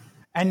God.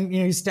 And,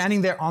 he's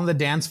standing there on the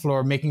dance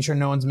floor, making sure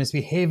no one's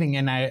misbehaving.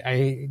 And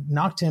I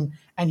knocked him,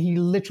 and he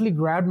literally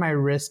grabbed my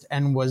wrist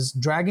and was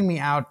dragging me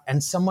out.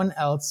 And someone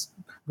else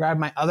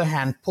grabbed my other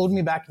hand, pulled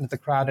me back into the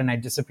crowd, and I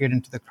disappeared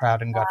into the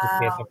crowd and got to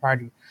stay at the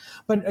party.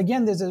 But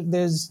again, there's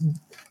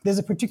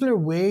a particular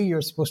way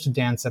you're supposed to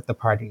dance at the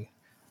party.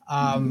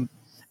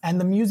 And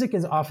the music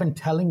is often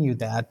telling you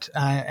that.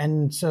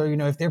 And so,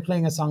 if they're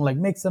playing a song like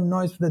Make Some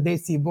Noise for the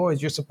Desi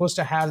Boys, you're supposed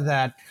to have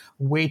that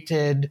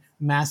weighted,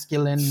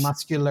 masculine,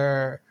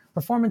 muscular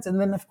performance. And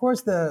then, of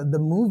course, the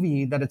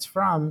movie that it's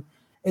from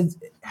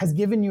has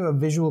given you a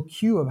visual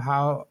cue of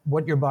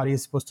what your body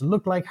is supposed to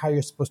look like, how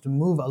you're supposed to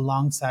move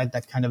alongside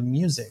that kind of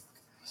music.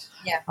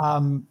 Yeah.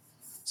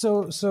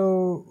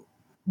 So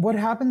what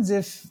happens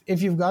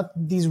if you've got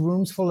these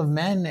rooms full of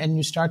men and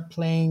you start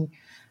playing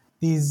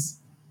these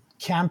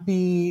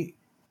campy,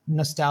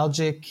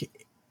 nostalgic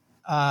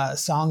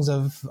songs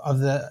of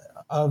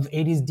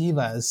 80s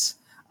divas,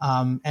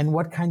 and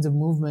what kinds of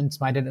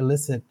movements might it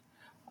elicit?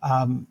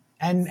 And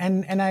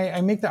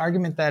I make the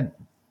argument that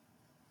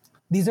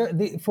these are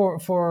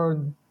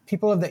for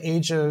people of the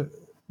age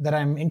that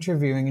I'm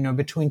interviewing,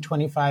 between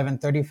 25 and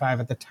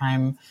 35 at the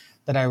time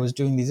that I was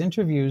doing these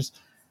interviews,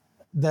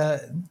 they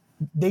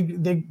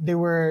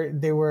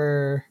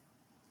were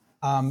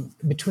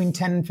between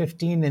 10 and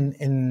 15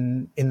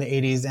 in the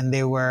 80s, and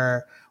they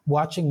were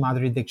watching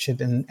Madhuri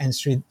Dixit and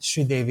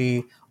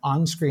Sridevi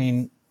on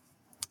screen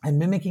and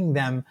mimicking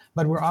them,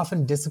 but were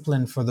often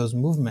disciplined for those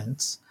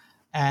movements.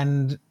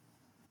 And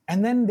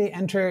then they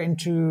enter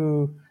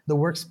into the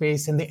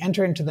workspace, and they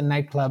enter into the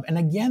nightclub, and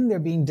again, they're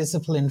being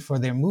disciplined for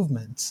their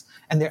movements,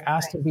 and they're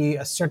asked to be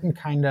a certain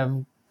kind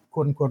of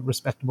quote unquote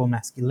respectable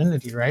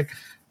masculinity, right?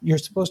 You're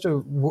supposed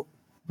to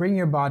bring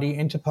your body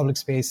into public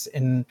space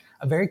in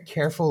a very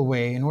careful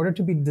way in order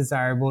to be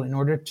desirable, in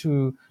order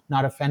to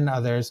not offend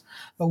others.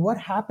 But what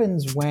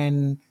happens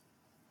when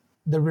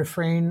the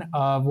refrain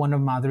of one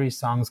of Madhuri's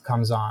songs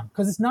comes on?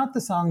 Because it's not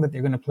the song that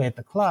they're going to play at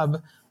the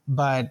club,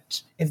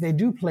 but if they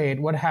do play it,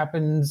 what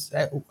happens?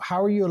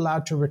 How are you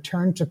allowed to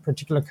return to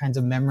particular kinds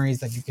of memories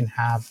that you can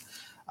have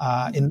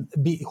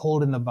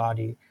hold in the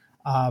body?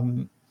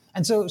 And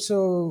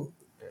so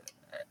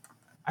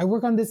I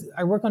work on this.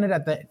 I work on it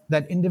at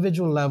that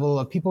individual level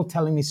of people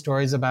telling me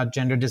stories about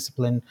gender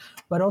discipline,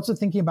 but also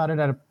thinking about it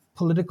at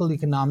political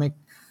economic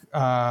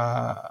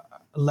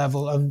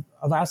level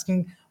of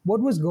asking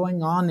what was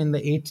going on in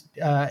the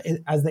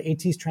as the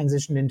 80s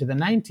transitioned into the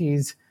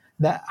 90s.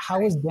 That how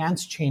was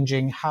dance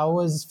changing? How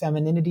was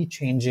femininity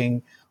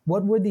changing?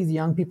 What were these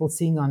young people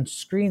seeing on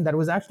screen that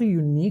was actually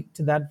unique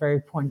to that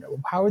very point?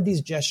 How are these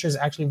gestures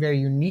actually very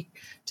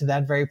unique to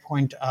that very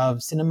point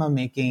of cinema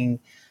making,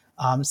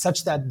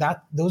 such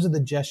that those are the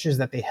gestures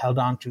that they held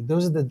on to.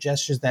 Those are the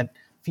gestures that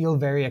feel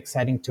very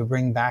exciting to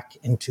bring back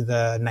into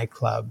the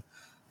nightclub.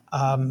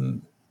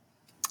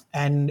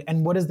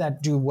 And what does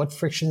that do? What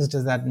frictions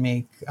does that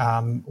make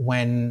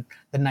when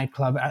the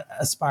nightclub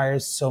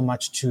aspires so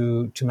much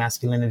to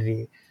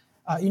masculinity?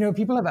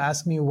 People have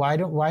asked me why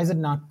is it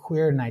not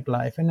queer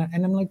nightlife? And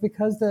I'm like,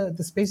 because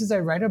the spaces I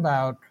write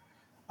about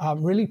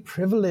really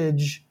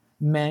privilege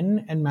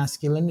men and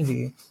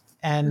masculinity,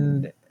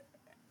 and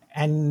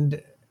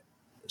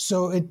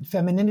so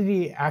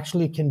femininity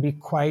actually can be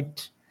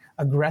quite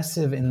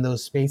aggressive in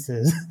those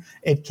spaces.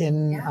 It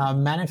can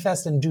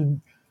manifest and do.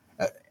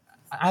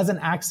 As an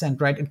accent,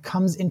 right, it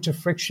comes into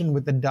friction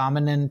with the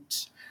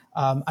dominant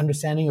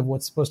understanding of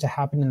what's supposed to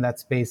happen in that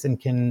space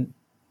and can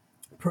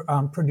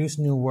produce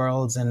new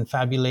worlds and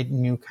fabulate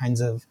new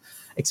kinds of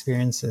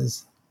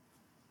experiences.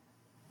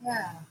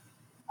 Yeah.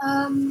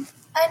 And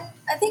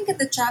I think in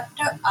the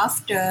chapter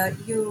after,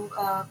 you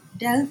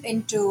delve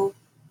into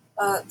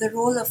the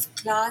role of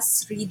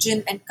class,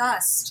 region, and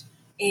caste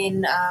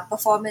in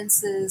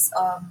performances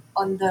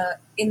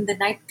in the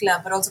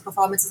nightclub, but also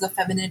performances of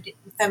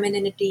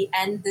femininity,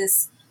 and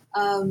this,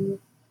 I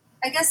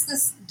guess,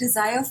 this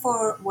desire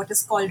for what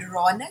is called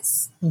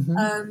rawness.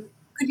 Mm-hmm.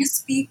 Could you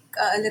speak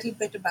a little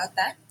bit about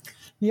that?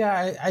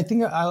 Yeah, I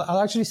think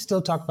I'll actually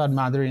still talk about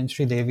Madhuri and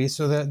Sridevi.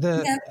 So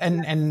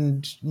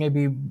and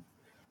maybe.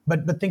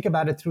 But think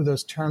about it through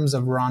those terms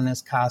of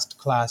rawness, caste,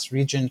 class,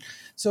 region.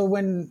 So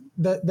when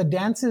the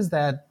dances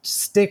that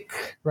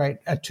stick right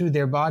to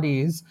their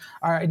bodies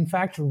are in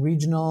fact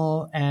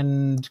regional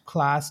and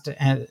classed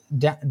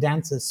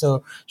dances.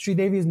 So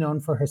Sridevi is known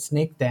for her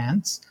snake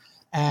dance,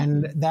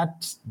 and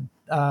that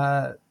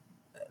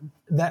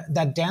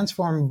dance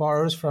form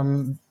borrows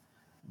from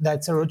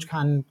that Saroj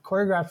Khan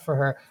choreographed for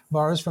her,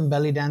 borrows from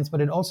belly dance,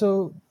 but it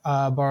also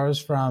borrows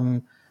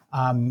from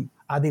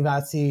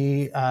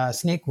Adivasi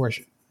snake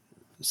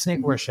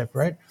worship,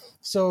 right?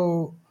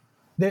 So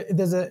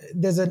there's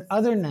an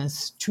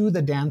otherness to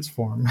the dance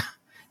form.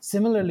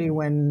 Similarly,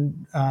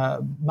 when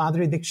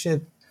Madhuri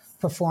Dixit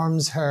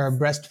performs her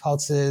breast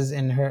pulses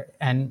in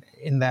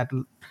that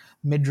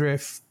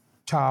midriff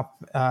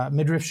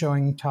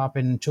showing top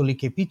in Choli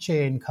Ke Piche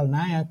in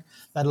Khalnayak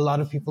that a lot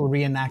of people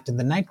reenact in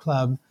the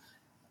nightclub,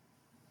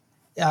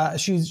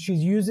 she's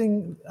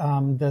using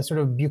the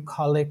sort of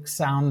bucolic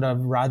sound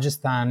of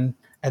Rajasthan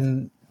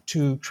and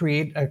to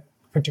create a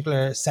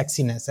particular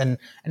sexiness. And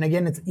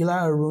again, it's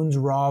Ila Arun's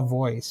raw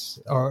voice,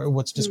 or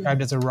what's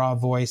described as a raw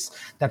voice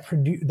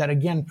that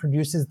again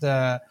produces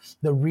the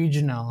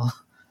regional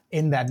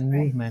in that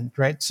movement,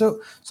 right?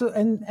 So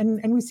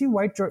and we see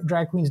white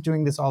drag queens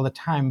doing this all the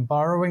time,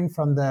 borrowing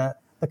from the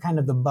kind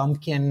of the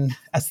bumpkin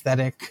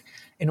aesthetic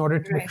in order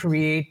to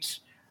create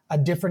a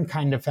different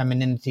kind of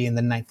femininity in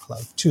the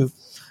nightclub too.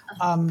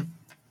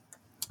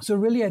 So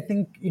really, I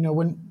think,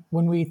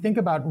 when we think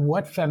about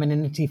what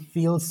femininity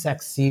feels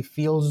sexy,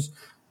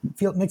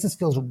 makes us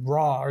feel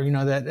raw, or,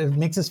 that it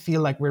makes us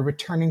feel like we're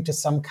returning to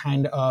some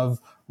kind of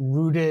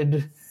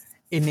rooted,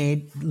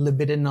 innate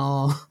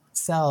libidinal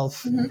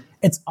self. Mm-hmm.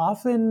 It's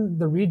often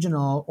the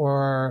regional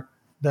or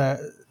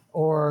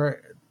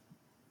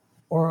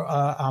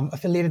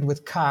affiliated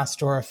with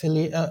caste, or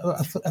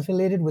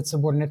affiliated with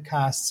subordinate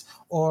castes,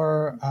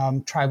 or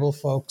tribal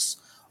folks,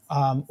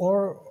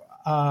 or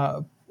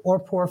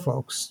poor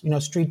folks,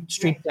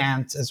 street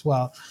dance as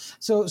well.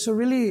 So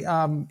really,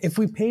 if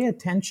we pay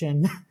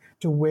attention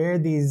to where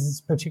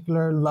these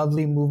particular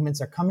lovely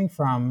movements are coming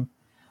from,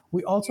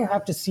 we also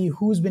have to see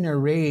who's been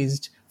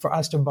erased for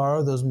us to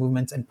borrow those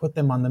movements and put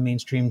them on the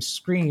mainstream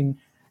screen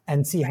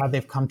and see how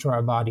they've come to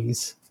our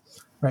bodies,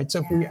 right? So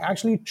if we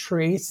actually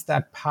trace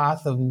that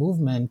path of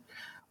movement,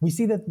 we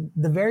see that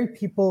the very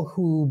people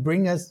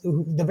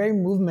the very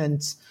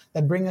movements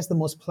that bring us the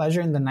most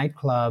pleasure in the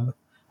nightclub,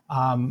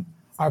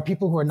 are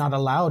people who are not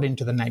allowed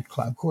into the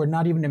nightclub, who are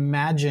not even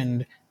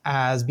imagined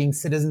as being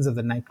citizens of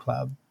the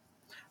nightclub.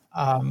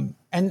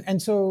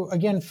 And so,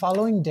 again,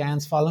 following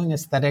dance, following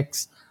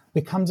aesthetics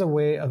becomes a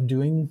way of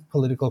doing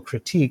political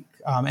critique.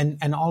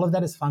 And all of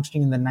that is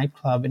functioning in the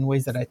nightclub in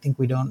ways that I think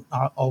we don't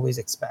always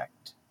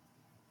expect.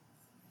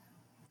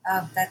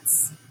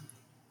 That's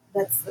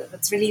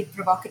really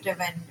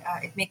provocative, and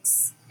it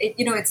makes it,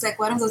 it's like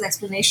one of those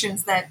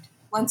explanations that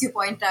once you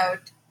point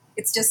out,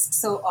 it's just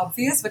so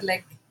obvious, but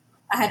like,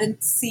 I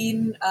hadn't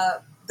seen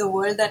the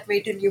world that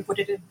way till you put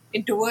it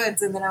into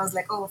words, and then I was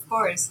like, "Oh, of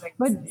course!" Like,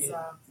 but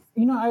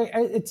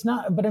it's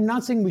not. But I'm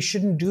not saying we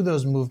shouldn't do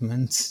those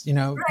movements.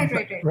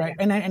 Right.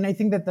 And I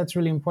think that's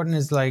really important.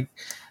 Is like,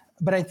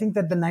 but I think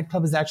that the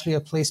nightclub is actually a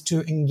place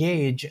to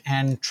engage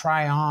and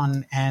try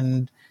on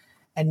and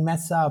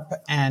mess up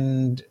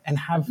and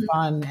have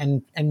fun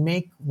and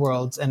make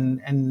worlds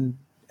and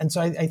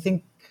so I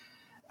think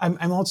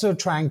I'm also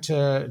trying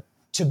to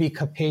be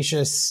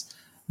capacious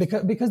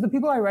because the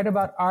people I write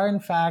about are in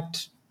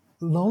fact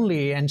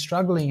lonely and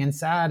struggling and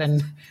sad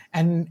and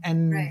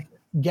Right.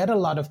 get a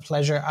lot of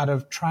pleasure out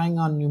of trying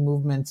on new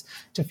movements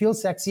to feel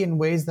sexy in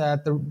ways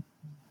that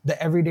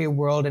the everyday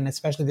world and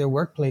especially their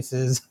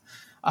workplaces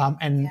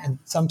and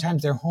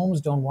sometimes their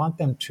homes don't want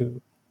them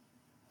to.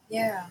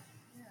 Yeah.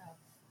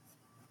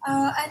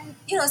 And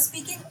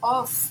speaking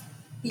of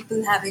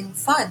people having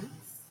fun,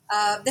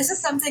 this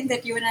is something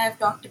that you and I have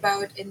talked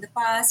about in the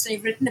past, and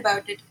you've written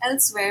about it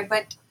elsewhere.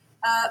 But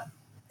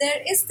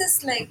there is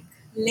this like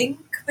link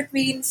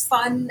between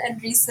fun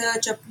and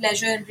research, or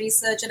pleasure and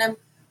research, and I'm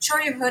sure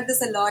you've heard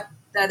this a lot.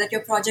 That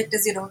your project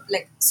is,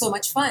 like so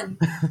much fun,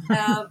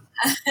 and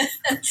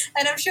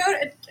I'm sure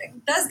it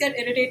does get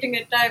irritating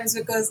at times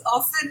because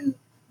often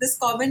this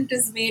comment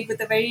is made with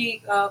a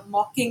very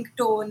mocking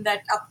tone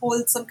that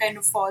upholds some kind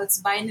of false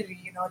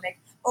binary, like,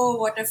 oh,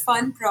 what a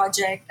fun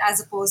project,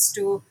 as opposed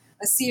to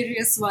a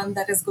serious one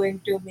that is going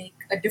to make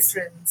a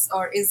difference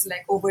or is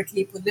like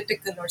overtly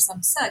political or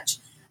some such.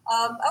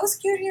 I was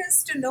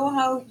curious to know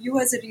how you,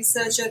 as a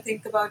researcher,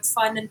 think about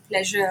fun and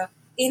pleasure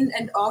in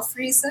and off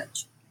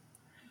research.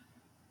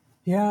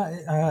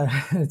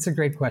 Yeah, it's a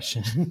great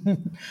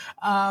question.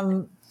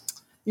 I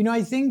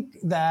think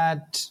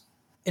that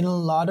in a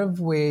lot of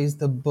ways,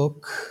 the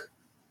book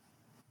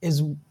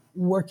is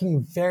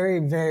working very,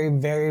 very,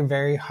 very,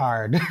 very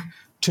hard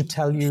to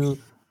tell you,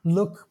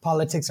 look,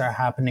 politics are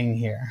happening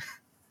here.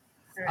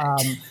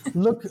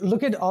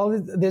 Look at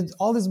there's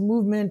all this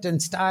movement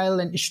and style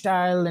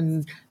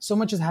and so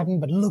much is happening,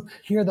 but look,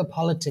 here are the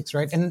politics,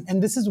 right?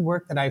 And this is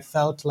work that I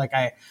felt like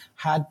I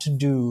had to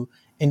do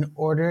in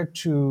order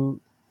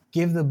to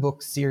give the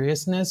book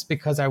seriousness,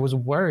 because I was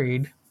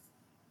worried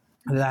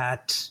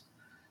that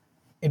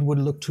it would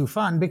look too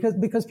fun,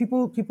 because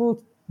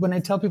people when I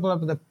tell people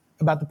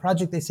about the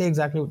project, they say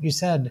exactly what you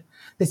said.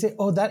 They say,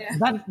 oh,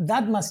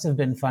 that must have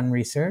been fun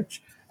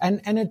research. And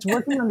it's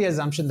working on the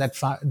assumption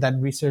that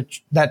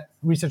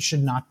research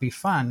should not be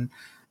fun,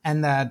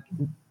 and that,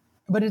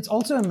 but it's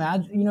also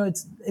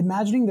it's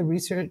imagining the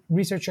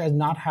researcher as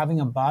not having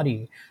a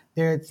body.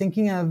 They're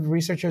thinking of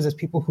researchers as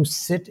people who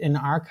sit in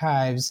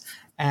archives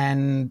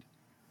and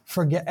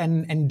forget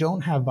and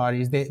don't have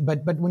bodies.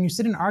 But when you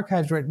sit in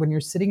archives, right, when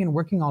you're sitting and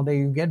working all day,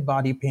 you get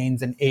body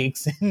pains and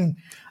aches. And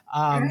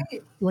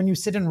Right. when you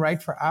sit and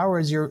write for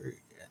hours,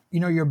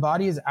 your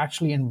body is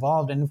actually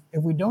involved. And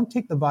if we don't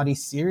take the body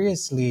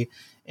seriously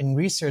in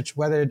research,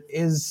 whether it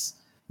is,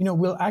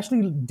 we'll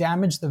actually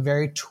damage the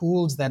very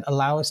tools that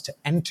allow us to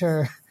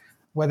enter,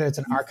 whether it's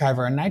an archive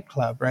or a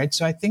nightclub, right?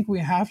 So I think we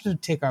have to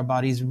take our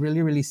bodies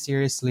really, really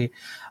seriously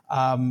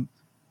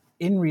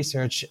in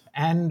research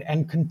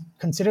and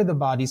consider the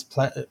body's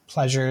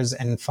pleasures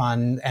and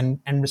fun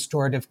and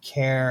restorative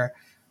care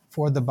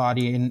for the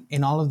body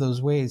in all of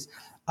those ways.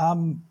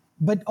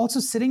 But also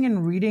sitting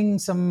and reading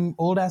some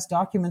old ass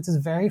documents is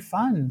very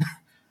fun.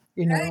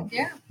 Right,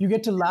 yeah. You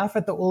get to laugh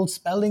at the old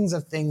spellings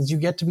of things. You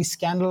get to be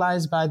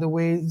scandalized by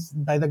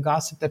the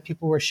gossip that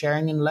people were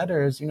sharing in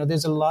letters.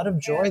 There's a lot of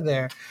joy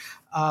there.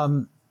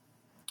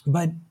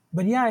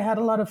 But yeah, I had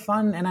a lot of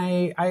fun, and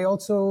I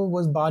also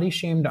was body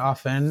shamed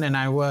often, and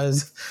I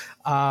was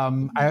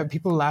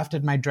people laughed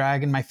at my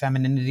drag and my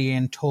femininity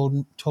and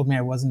told me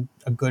I wasn't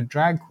a good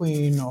drag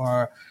queen,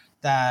 or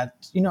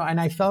that, and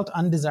I felt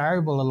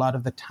undesirable a lot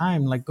of the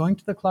time. Like, going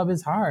to the club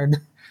is hard.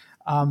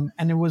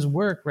 And it was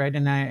work, right?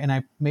 And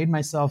I made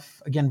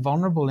myself again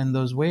vulnerable in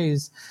those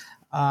ways.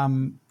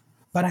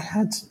 But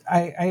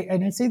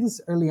I say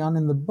this early on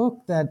in the book,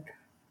 that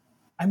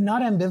I'm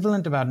not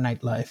ambivalent about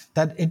nightlife.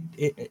 That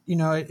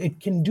it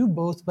can do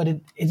both, but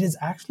it is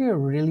actually a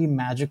really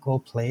magical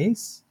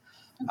place.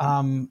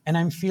 And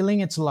I'm feeling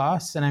its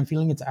loss, and I'm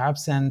feeling its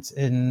absence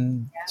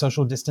in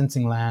social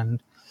distancing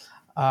land.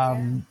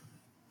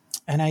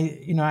 And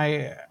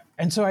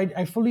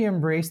I fully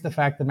embrace the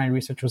fact that my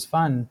research was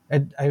fun.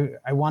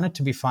 I want it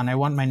to be fun. I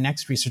want my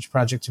next research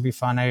project to be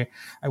fun. I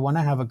want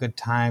to have a good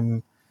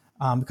time,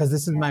 because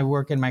this is my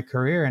work and my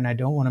career, and I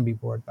don't want to be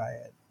bored by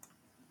it.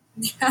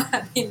 Yeah,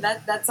 I mean,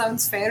 that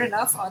sounds fair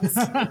enough,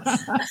 honestly.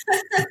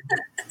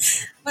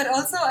 But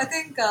also, I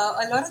think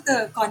a lot of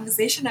the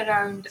conversation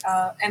around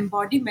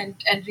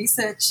embodiment and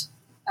research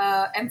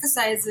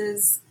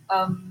emphasizes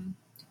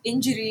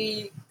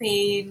injury,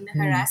 pain,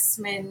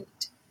 harassment,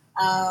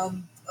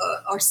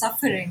 or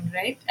suffering,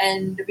 right?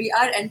 And we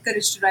are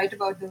encouraged to write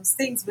about those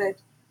things, but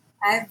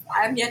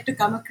I'm yet to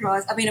come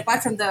across, I mean,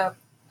 apart from the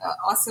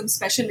awesome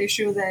special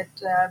issue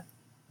that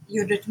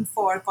you've written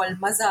for called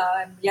Maza,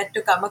 I'm yet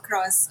to come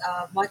across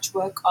much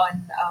work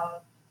on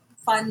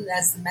fun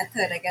as a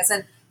method, I guess.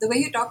 And the way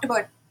you talked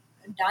about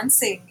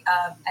dancing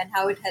and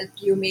how it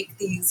helped you make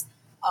these,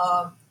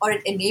 or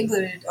it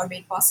enabled or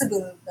made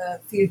possible the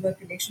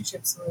fieldwork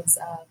relationships was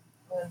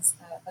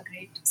a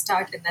great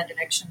start in that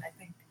direction, I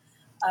think.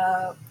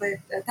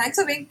 But thanks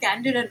for being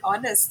candid and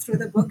honest through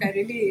the book. I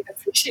really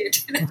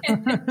appreciate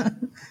it.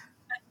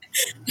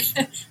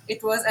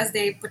 It was, as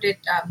they put it,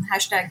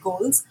 hashtag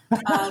goals.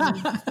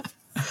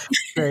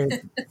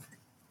 Great.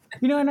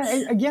 And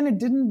again,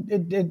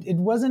 it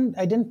wasn't,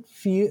 I didn't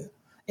feel,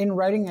 in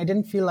writing, I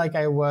didn't feel like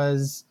I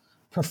was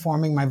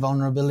performing my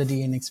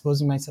vulnerability and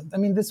exposing myself. I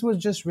mean, this was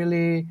just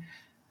really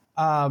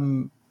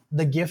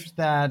the gift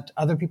that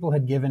other people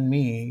had given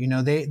me.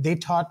 They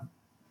taught,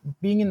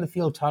 being in the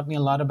field taught me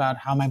a lot about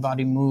how my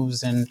body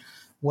moves and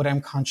what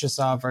I'm conscious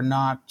of or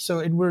not. So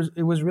it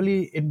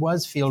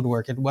was field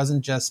work. It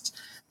wasn't just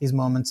these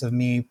moments of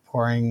me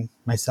pouring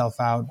myself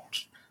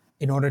out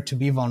in order to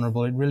be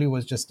vulnerable. It really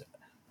was just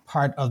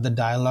part of the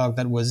dialogue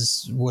that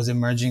was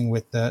emerging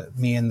with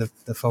me and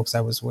the folks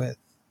I was with.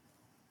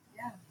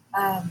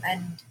 Yeah.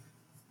 And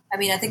I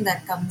mean, I think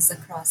that comes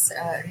across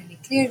really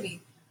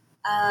clearly.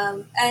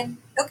 And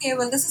okay,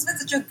 well, this has been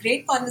such a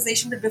great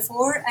conversation, but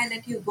before I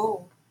let you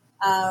go,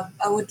 I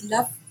would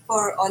love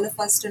for all of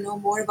us to know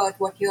more about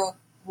what you're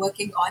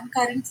working on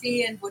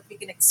currently and what we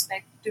can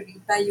expect to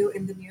read by you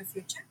in the near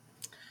future.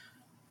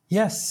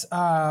 Yes.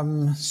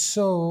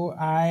 So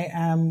I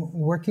am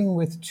working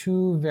with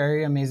two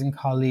very amazing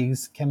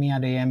colleagues, Kemi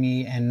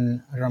Adeyemi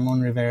and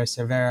Ramon Rivera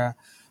Cervera.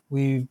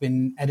 We've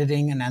been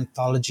editing an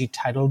anthology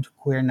titled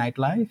Queer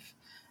Nightlife,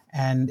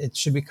 and it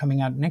should be coming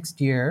out next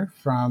year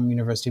from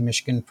University of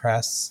Michigan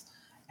Press.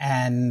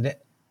 And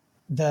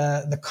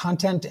the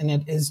content in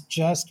it is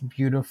just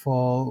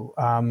beautiful.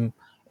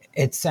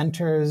 It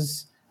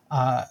centers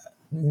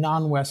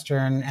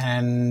non-Western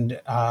and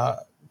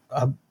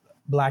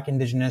Black,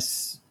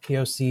 Indigenous,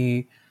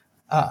 POC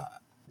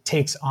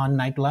takes on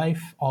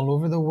nightlife all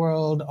over the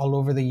world, all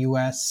over the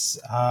US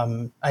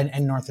and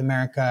North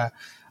America,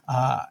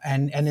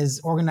 and is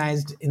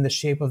organized in the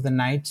shape of the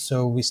night.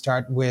 So we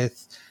start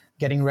with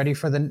getting ready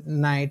for the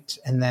night,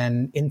 and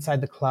then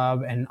inside the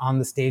club and on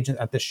the stage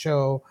at the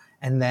show,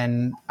 and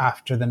then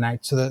after the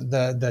night. So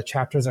the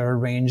chapters are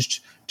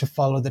arranged to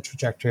follow the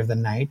trajectory of the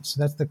night. So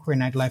that's the Queer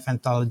Nightlife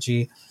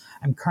anthology.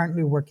 I'm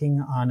currently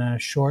working on a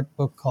short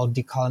book called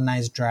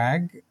Decolonized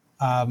Drag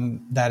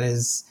that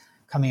is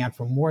coming out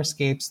from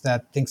Warscapes,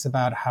 that thinks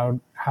about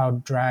how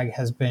drag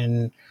has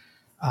been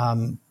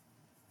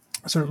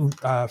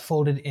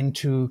folded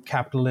into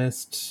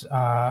capitalist,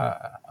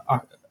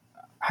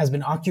 has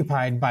been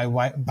occupied by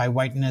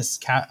whiteness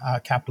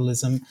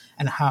capitalism,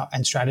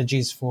 and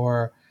strategies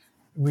for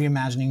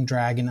reimagining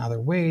drag in other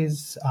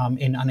ways,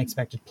 in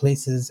unexpected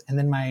places. And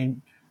then my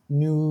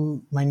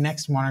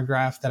next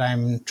monograph that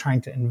I'm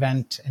trying to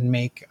invent and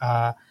make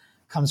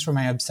comes from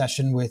my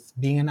obsession with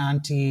being an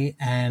auntie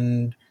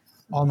and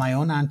all my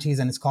own aunties,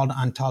 and it's called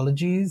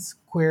Ontologies: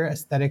 Queer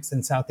Aesthetics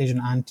in South Asian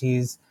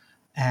Aunties.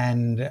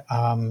 And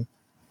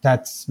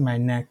that's my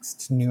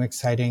next new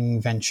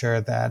exciting venture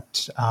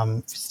that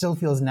still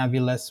feels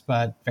nebulous,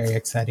 but very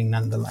exciting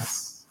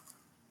nonetheless.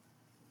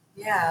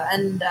 Yeah,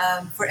 and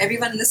for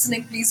everyone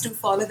listening, please do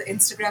follow the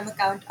Instagram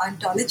account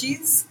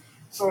Ontologies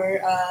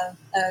for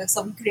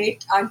some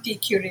great auntie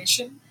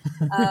curation.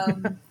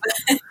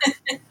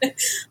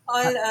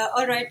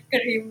 All right,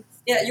 Kareem.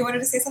 Yeah, you wanted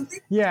to say something?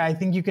 Yeah, I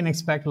think you can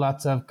expect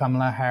lots of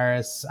Kamala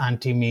Harris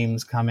auntie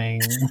memes coming.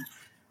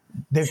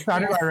 They've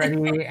started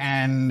already,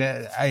 and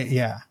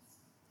yeah.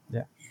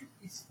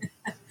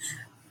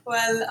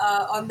 Well,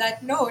 on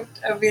that note,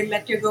 we'll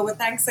let you go. But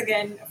thanks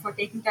again for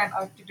taking time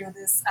out to do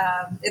this.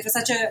 It was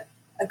such a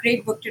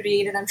great book to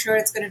read, and I'm sure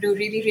it's going to do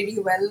really, really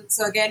well.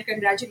 So again,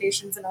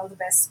 congratulations and all the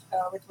best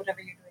with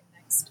whatever you're doing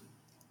next.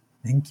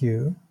 Thank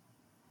you.